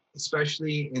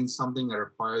 especially in something that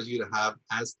requires you to have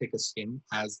as thick a skin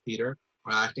as theater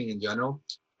or acting in general,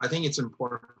 I think it's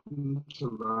important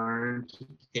to learn to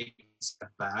take a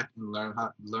step back and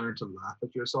learn to laugh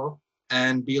at yourself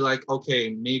and be like, okay,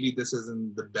 maybe this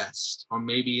isn't the best, or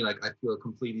maybe like I feel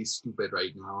completely stupid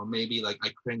right now, or maybe like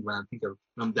I cringe when I think of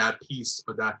that piece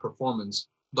or that performance.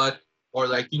 But or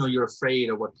like, you're afraid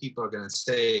of what people are going to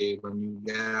say when you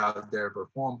get out there and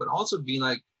perform, but also being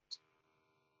like,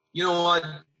 you know what,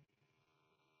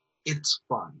 it's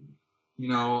fun.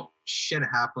 Shit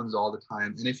happens all the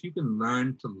time. And if you can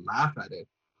learn to laugh at it,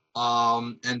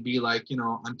 and be like,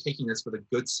 I'm taking this with a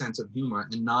good sense of humor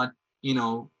and not,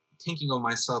 thinking of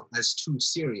myself as too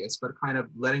serious, but kind of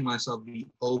letting myself be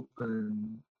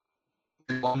open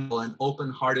and vulnerable and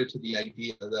open-hearted to the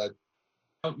idea that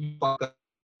you fuck up,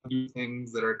 do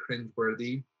things that are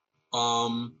cringeworthy,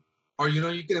 or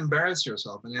you can embarrass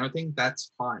yourself, and I think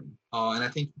that's fine. And I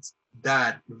think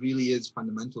that really is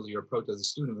fundamental to your approach as a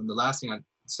student. And the last thing I'd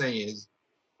say is,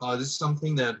 this is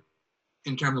something that,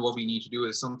 in terms of what we need to do,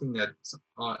 is something that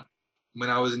when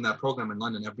I was in that program in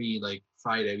London, every like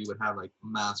Friday we would have like a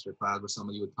master class where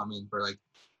somebody would come in for like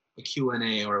a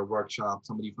Q&A or a workshop,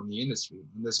 somebody from the industry.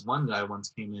 And this one guy once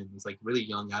came in, he's like a really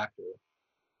young actor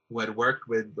who had worked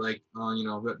with like,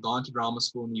 who had gone to drama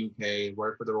school in the UK,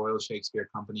 worked with the Royal Shakespeare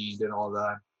Company, did all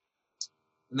that.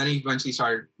 And then he eventually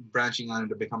started branching out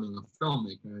into becoming a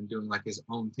filmmaker and doing like his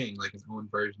own thing, like his own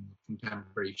version of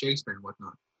contemporary Shakespeare and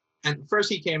whatnot. And first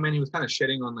he came in, he was kind of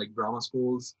shitting on like drama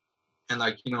schools and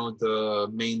like, the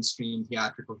mainstream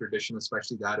theatrical tradition,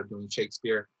 especially that of doing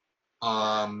Shakespeare,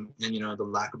 and, the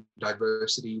lack of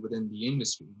diversity within the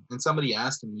industry. And somebody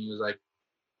asked him, he was like,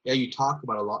 yeah, you talk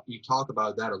about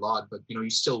that a lot, but, you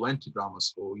still went to drama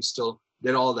school. You still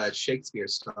did all that Shakespeare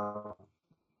stuff.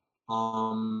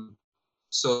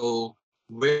 So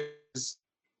where's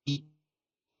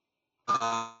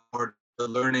or the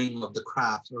learning of the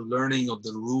craft or learning of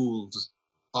the rules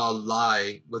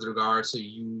lie with regards to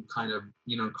you kind of,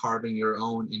 carving your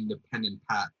own independent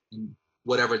path and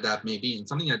whatever that may be. And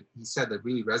something that he said that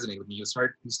really resonated with me,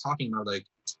 he's talking about like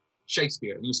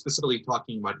Shakespeare, and he was specifically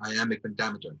talking about iambic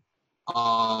pentameter,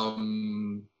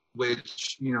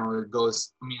 which, it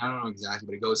goes, I don't know exactly,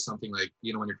 but it goes something like,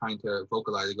 when you're trying to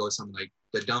vocalize, it goes something like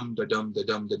da dum, da dum, da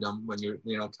dum, da dum, when you're,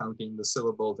 counting the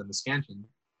syllables and the scansion.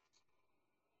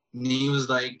 And he was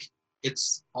like,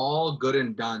 it's all good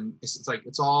and done. It's like,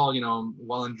 it's all,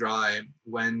 well and dry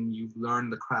when you've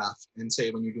learned the craft. And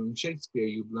say, when you're doing Shakespeare,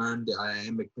 you've learned the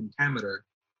iambic pentameter.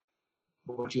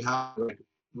 But what you have to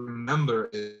remember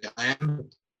is iambic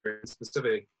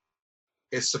specific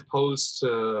is supposed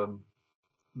to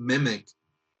mimic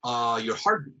your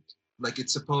heartbeat. Like,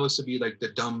 it's supposed to be like the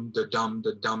dum, the dum,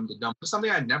 the dum, the dum. Something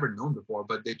I'd never known before,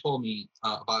 but they told me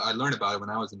I learned about it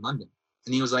when I was in London.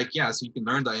 And he was like, yeah, so you can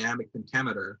learn the iambic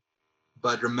pentameter,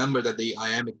 but remember that the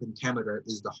iambic pentameter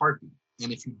is the heartbeat.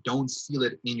 And if you don't feel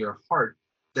it in your heart,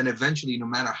 then eventually, no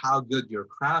matter how good your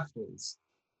craft is,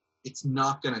 it's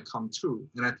not going to come true.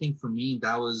 And I think for me,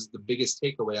 that was the biggest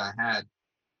takeaway I had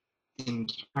in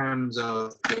terms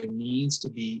of there needs to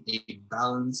be a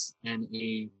balance and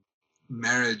a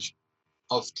marriage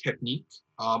of technique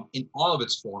in all of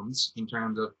its forms, in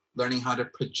terms of learning how to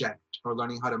project or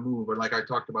learning how to move, or like I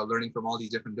talked about, learning from all these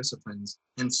different disciplines.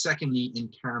 And secondly, in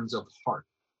terms of heart,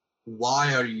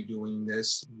 why are you doing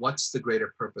this? What's the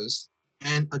greater purpose?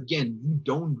 And again, you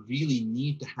don't really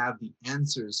need to have the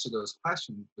answers to those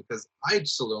questions, because I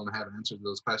still don't have answers to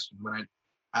those questions. When I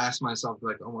ask myself,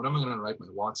 like, oh, what am I going to write my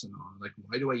Watson on? Like,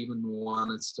 why do I even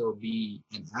want to still be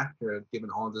an actor given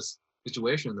all this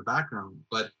situation in the background?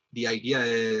 But the idea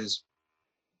is,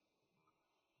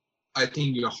 I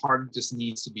think your heart just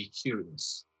needs to be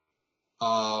curious.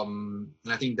 And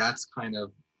I think that's kind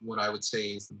of what I would say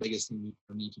is the biggest thing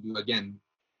for me to do. Again,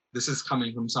 this is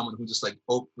coming from someone who just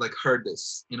heard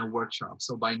this in a workshop.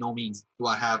 So by no means do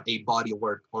I have a body of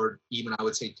work, or even I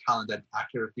would say talent that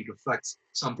accurately reflects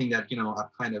something that, I've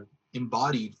kind of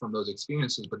embodied from those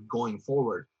experiences. But going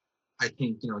forward, I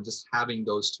think, just having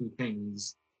those two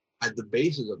things at the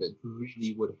basis of it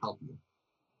really would help you.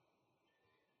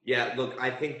 Yeah, look,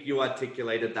 I think you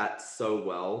articulated that so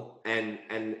well. And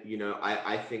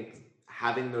I think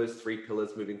having those three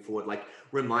pillars moving forward, like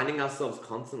reminding ourselves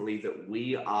constantly that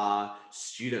we are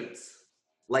students.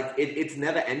 Like it's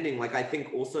never ending. Like I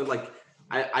think also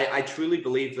I truly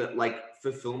believe that like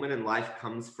fulfillment in life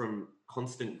comes from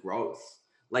constant growth,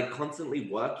 like constantly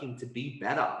working to be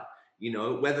better,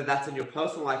 whether that's in your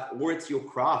personal life or it's your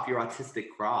craft, your artistic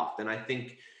craft. And I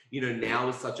think, now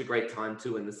is such a great time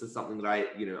too. And this is something that I,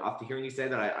 after hearing you say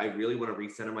that, I really want to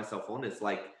recenter myself on is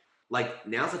like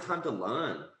now's the time to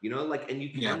learn, and you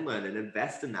can learn and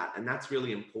invest in that. And that's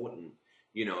really important,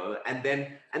 and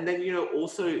then,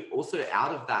 also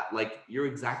out of that, like, you're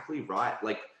exactly right.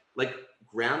 Like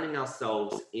grounding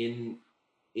ourselves in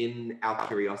our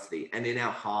curiosity and in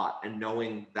our heart, and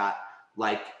knowing that,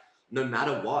 like, no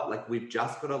matter what, like, we've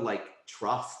just got to like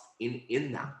trust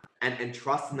in that and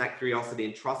trust in that curiosity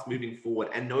and trust moving forward,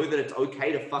 and know that it's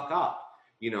okay to fuck up,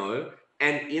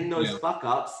 and in those fuck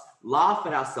ups, laugh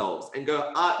at ourselves and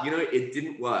go, it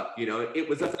didn't work, it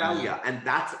was a failure, and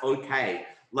that's okay.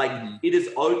 Like, it is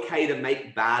okay to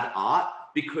make bad art,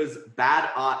 because bad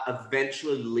art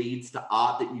eventually leads to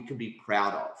art that you can be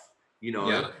proud of,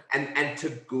 and to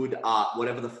good art,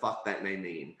 whatever the fuck that may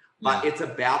mean. But it's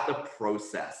about the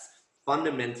process.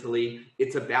 Fundamentally,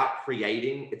 it's about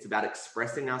creating, it's about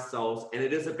expressing ourselves, and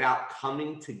it is about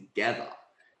coming together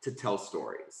to tell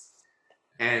stories.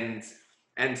 And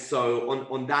so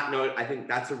on that note, I think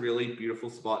that's a really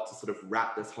beautiful spot to sort of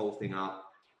wrap this whole thing up.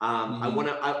 I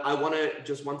want to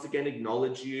just once again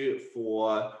acknowledge you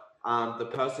for the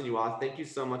person you are. Thank you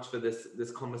so much for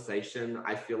this conversation.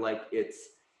 I feel like it's,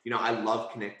 I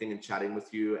love connecting and chatting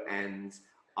with you, and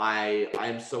I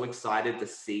am so excited to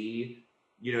see,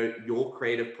 your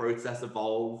creative process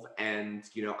evolve, and,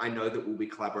 I know that we'll be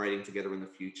collaborating together in the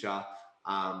future.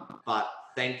 But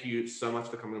thank you so much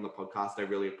for coming on the podcast. I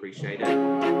really appreciate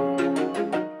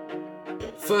it.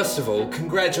 First of all,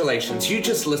 congratulations. You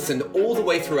just listened all the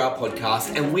way through our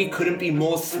podcast, and we couldn't be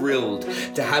more thrilled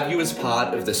to have you as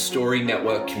part of the Story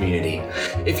Network community.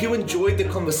 If you enjoyed the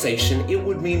conversation, it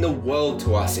would mean the world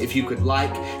to us if you could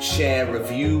like, share,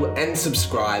 review, and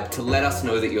subscribe to let us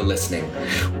know that you're listening.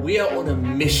 We are on a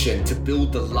mission to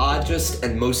build the largest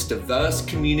and most diverse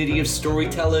community of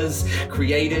storytellers,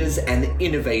 creators, and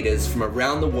innovators from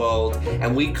around the world,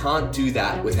 and we can't do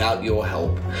that without your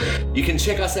help. You can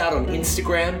check us out on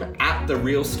Instagram Instagram at The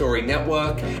Real Story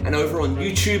Network, and over on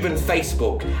YouTube and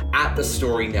Facebook at The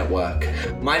Story Network.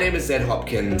 My name is Zed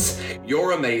Hopkins.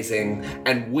 You're amazing,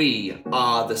 and we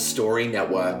are The Story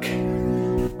Network.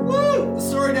 Woo! The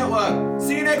Story Network.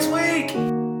 See you next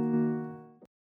week.